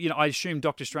 Or, I assume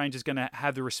Doctor Strange is going to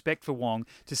have the respect for Wong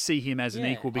to see him as an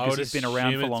equal because he's been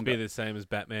around for longer. It would be the same as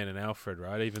Batman and Alfred,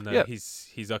 right? Even though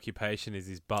his occupation is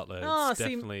his butler.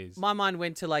 My mind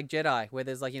went to like Jedi, where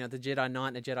there's like, the Jedi Knight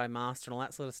and a Jedi Master and all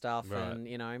that sort of stuff, right.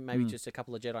 And maybe just a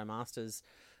couple of Jedi Masters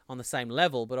on the same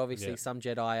level, but obviously some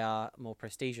Jedi are more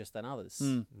prestigious than others.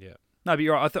 Yeah. No, but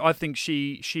you're right. I think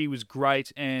she was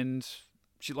great, and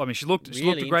she looked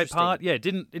a great part. Yeah, it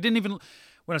didn't even.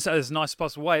 When I say this in the nicest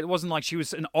possible way, it wasn't like she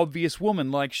was an obvious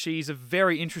woman. Like, she's a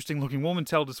very interesting looking woman,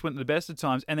 Tilda Swinton at the best of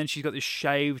times, and then she's got this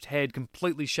shaved head,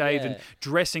 completely shaved, and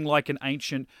dressing like an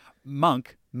ancient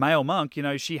monk, male monk.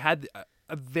 She had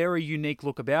a very unique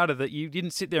look about her that you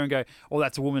didn't sit there and go, oh,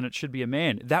 that's a woman, it should be a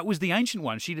man. That was the ancient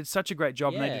one. She did such a great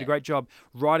job, and they did a great job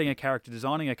writing a character,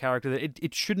 designing a character, that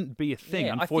it shouldn't be a thing.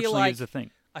 Yeah, unfortunately, it's a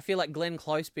thing. I feel like Glenn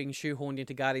Close being shoehorned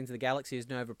into Guardians of the Galaxy as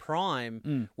Nova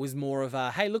Prime was more of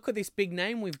a, hey, look at this big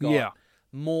name we've got. Yeah.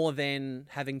 More than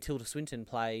having Tilda Swinton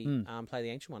play the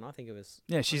ancient one. I think it was.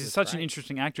 Yeah, she's such an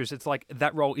interesting actress. It's like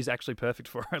that role is actually perfect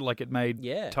for her. Like, it made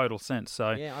total sense.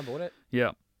 So yeah, I bought it.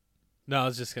 Yeah. No, I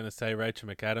was just going to say Rachel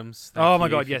McAdams. Oh my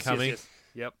God, yes.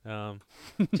 Yep.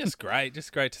 Just great to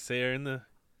see her in the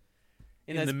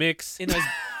mix. In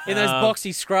those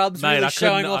boxy scrubs, mate, really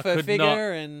showing off her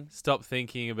figure. And stop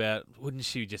thinking about, wouldn't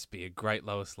she just be a great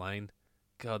Lois Lane?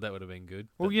 God, that would have been good.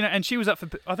 Well, and she was up for.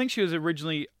 I think she was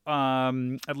originally,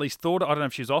 at least thought. I don't know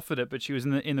if she was offered it, but she was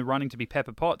in the running to be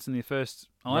Pepper Potts in the first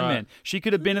Iron Man. She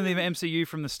could have been in the MCU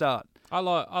from the start. I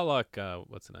like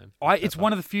what's her name? It's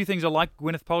one of the few things I like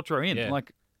Gwyneth Paltrow in. Yeah.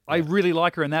 Like, I really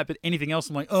like her in that, but anything else,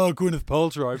 I'm like, oh, Gwyneth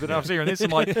Paltrow. But after hearing this, I'm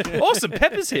like, awesome,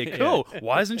 Pepper's here, cool.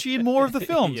 Why isn't she in more of the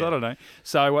films? I don't know.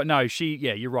 So no,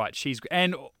 you're right.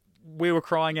 And we were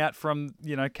crying out from,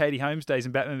 Katie Holmes days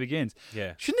in Batman Begins.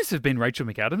 Yeah. Shouldn't this have been Rachel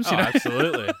McAdams?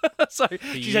 Absolutely. So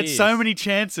she's had so many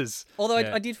chances. Although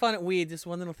I did find it weird, just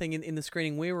one little thing in the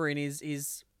screening we were in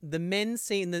is the men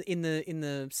in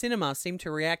the cinema seem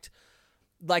to react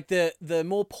like the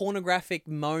more pornographic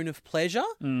moan of pleasure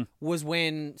was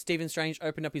when Stephen Strange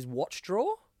opened up his watch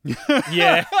drawer.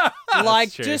 Yeah.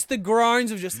 Like just the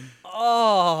groans of just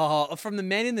from the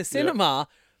men in the cinema.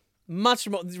 Much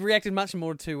more reacted much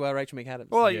more to Rachel McAdams.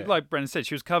 Well, like Brendan said,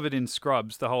 she was covered in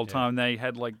scrubs the whole time. They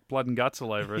had like blood and guts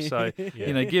all over her. So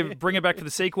bring her back for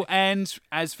the sequel. And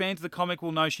as fans of the comic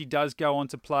will know, she does go on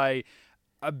to play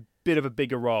a bit of a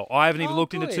bigger role. I haven't even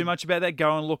looked into too much about that.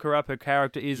 Go and look her up. Her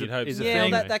character is a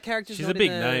thing. That character's she's not a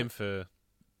big name for.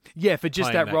 Yeah, for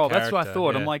just that role. That's what I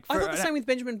thought. Yeah. I'm like, I thought the same with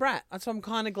Benjamin Bratt. So I'm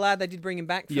kind of glad they did bring him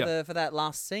back for that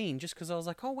last scene, just because I was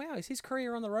like, oh wow, is his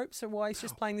career on the ropes? So why he's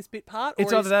just playing this bit part?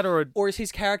 It's either that or is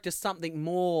his character something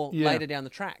more later down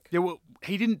the track? Yeah, well,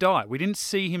 he didn't die. We didn't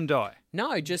see him die.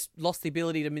 No, just lost the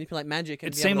ability to manipulate magic.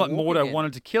 And It seemed like Mordo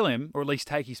wanted to kill him, or at least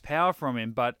take his power from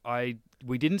him, but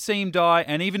we didn't see him die,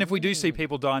 and even if we do see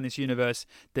people die in this universe,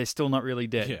 they're still not really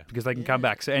dead because they can come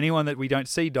back. So anyone that we don't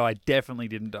see die definitely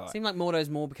didn't die. It seemed like Mordo's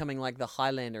more becoming like the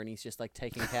Highlander, and he's just like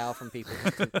taking power from people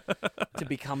to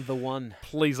become the one.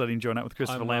 Please let him join up with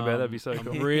Christopher Lambert. That'd be so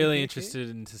cool. I'm really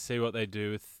interested to see what they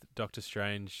do with Doctor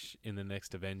Strange in the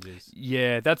next Avengers.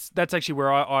 Yeah, that's actually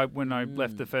where I when I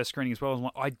left the first screening as well, I was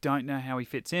like, I don't know how he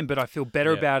fits in, but I feel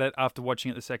better about it after watching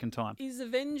it the second time. Is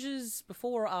Avengers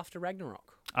before or after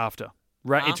Ragnarok? After.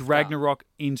 It's Ragnarok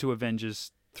into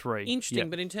Avengers 3.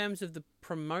 Interesting, but in terms of the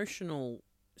promotional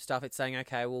stuff, it's saying,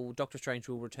 okay, well, Doctor Strange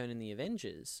will return in the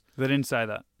Avengers. They didn't say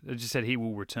that. They just said he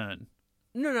will return.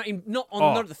 No,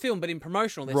 not the film, but in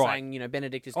promotional, they're saying,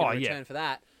 Benedict is going to return for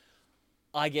that.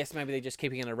 I guess maybe they're just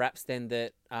keeping it under wraps then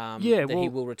that he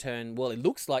will return. Well, it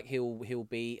looks like he'll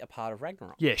be a part of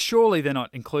Ragnarok. Yeah, surely they're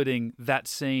not including that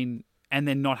scene and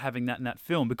then not having that in that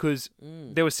film, because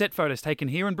there were set photos taken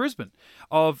here in Brisbane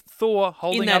of Thor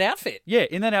holding in that outfit. Yeah,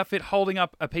 in that outfit, holding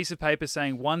up a piece of paper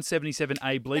saying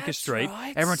 177A Bleecker That's Street.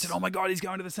 right. Everyone said, "Oh my God, he's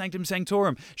going to the Sanctum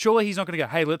Sanctorum." Surely he's not going to go,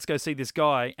 "Hey, let's go see this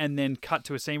guy," and then cut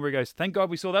to a scene where he goes, "Thank God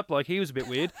we saw that bloke. He was a bit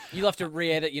weird." You'll have to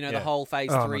re-edit, the whole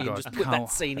Phase 3 and just put that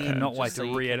scene in. I cannot wait to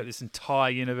re-edit this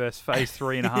entire universe, Phase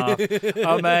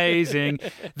 3.5. Amazing.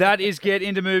 That is Get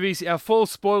Into Movies, our full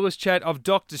spoilers chat of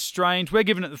Doctor Strange. We're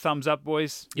giving it the thumbs up,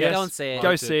 boys. Yes. Go and see it.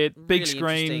 Go see it. Big Really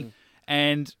screen. interesting.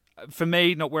 And for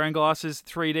me, not wearing glasses,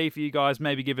 3D for you guys,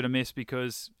 maybe give it a miss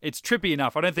because it's trippy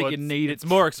enough. I don't think you need it. It's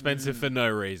more expensive for no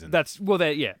reason. As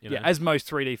most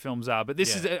 3D films are. But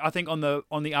this is, I think, on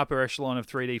the upper echelon of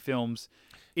 3D films.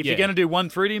 If you're going to do one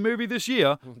 3D movie this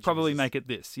year, probably make it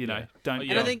this. Don't.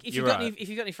 And I think if you've got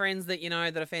any friends that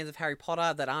that are fans of Harry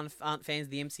Potter that aren't fans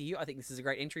of the MCU, I think this is a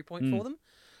great entry point for them.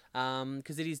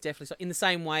 Because it is definitely so. In the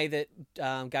same way that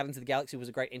Guardians of the Galaxy was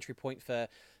a great entry point for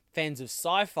fans of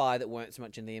sci-fi that weren't so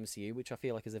much in the MCU, which I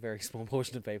feel like is a very small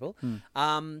portion of people.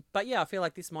 But yeah, I feel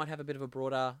like this might have a bit of a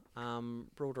broader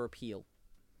appeal.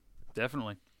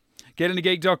 Definitely.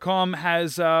 GetIntoGeek.com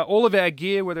has all of our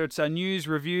gear, whether it's our news,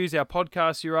 reviews, our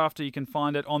podcasts you're after. You can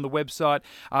find it on the website.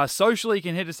 Socially, you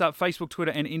can hit us up, Facebook,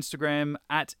 Twitter, and Instagram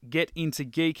at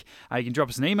GetIntoGeek. You can drop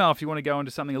us an email if you want to go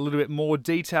into something a little bit more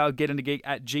detailed,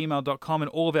 getintogeek@gmail.com.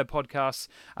 And all of our podcasts,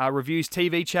 reviews,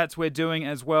 TV chats we're doing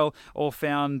as well, all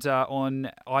found on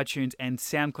iTunes and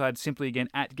SoundCloud, simply again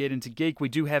at Get Into Geek. We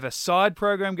do have a side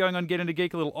program going on Get Into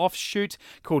Geek, a little offshoot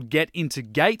called Get Into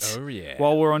Gate. Oh, yeah.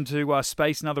 While we're on to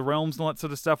space and other realms and all that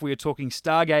sort of stuff, we are talking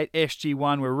Stargate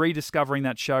SG-1. We're rediscovering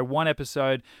that show, one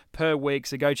episode per week,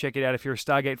 so go check it out if you're a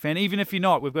Stargate fan. Even if you're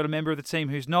not, we've got a member of the team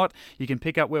who's not. You can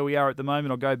pick up where we are at the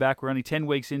moment or go back. We're only 10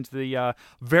 weeks into the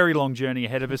very long journey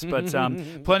ahead of us, but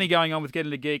plenty going on with Get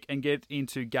Into Geek, and Get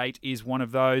Into Gate is one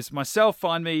of those. Myself,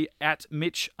 find me at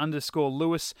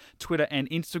Mitch_Lewis, Twitter and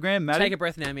Instagram. Maddie? Take a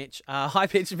breath now, Mitch. High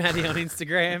Pitch Maddie on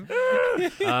Instagram.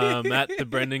 At the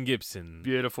Brendan Gibson.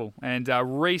 Beautiful. And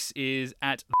Reese is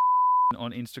at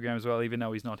on Instagram as well, even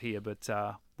though he's not here, but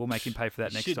we'll make him pay for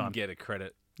that next time. Shouldn't get a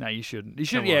credit. No, you shouldn't. You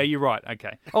should. Yeah, you're right.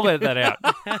 Okay, I'll edit that out.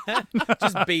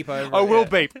 Just beep over. I will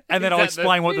beep, and then I'll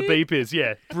explain what the beep is.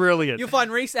 Yeah, brilliant. You'll find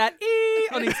Reese at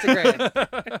on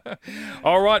Instagram.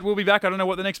 All right, we'll be back. I don't know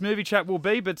what the next movie chat will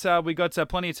be, but we got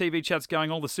plenty of TV chats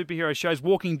going. All the superhero shows.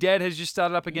 Walking Dead has just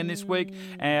started up again this week.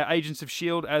 Agents of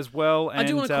S.H.I.E.L.D. as well. And, I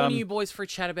do want to call you boys for a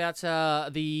chat about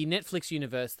the Netflix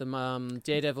universe, the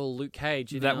Daredevil, Luke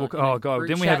Cage. Oh god,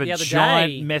 didn't we have a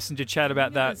giant messenger chat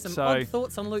about that? Some odd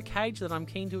thoughts on Luke Cage that I'm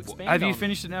keen to expand on. Have you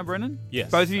finished it now, Brendan? Yes.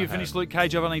 Both of you have finished Luke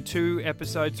Cage. I've only 3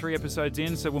 episodes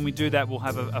in, so when we do that, we'll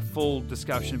have a full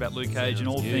discussion about Luke Cage and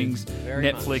all things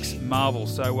Netflix Marvel.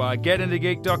 So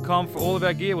getintogeek.com for all of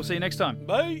our gear. We'll see you next time.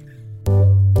 Bye.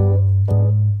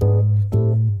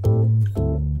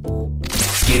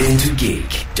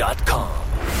 GetIntoGeek.com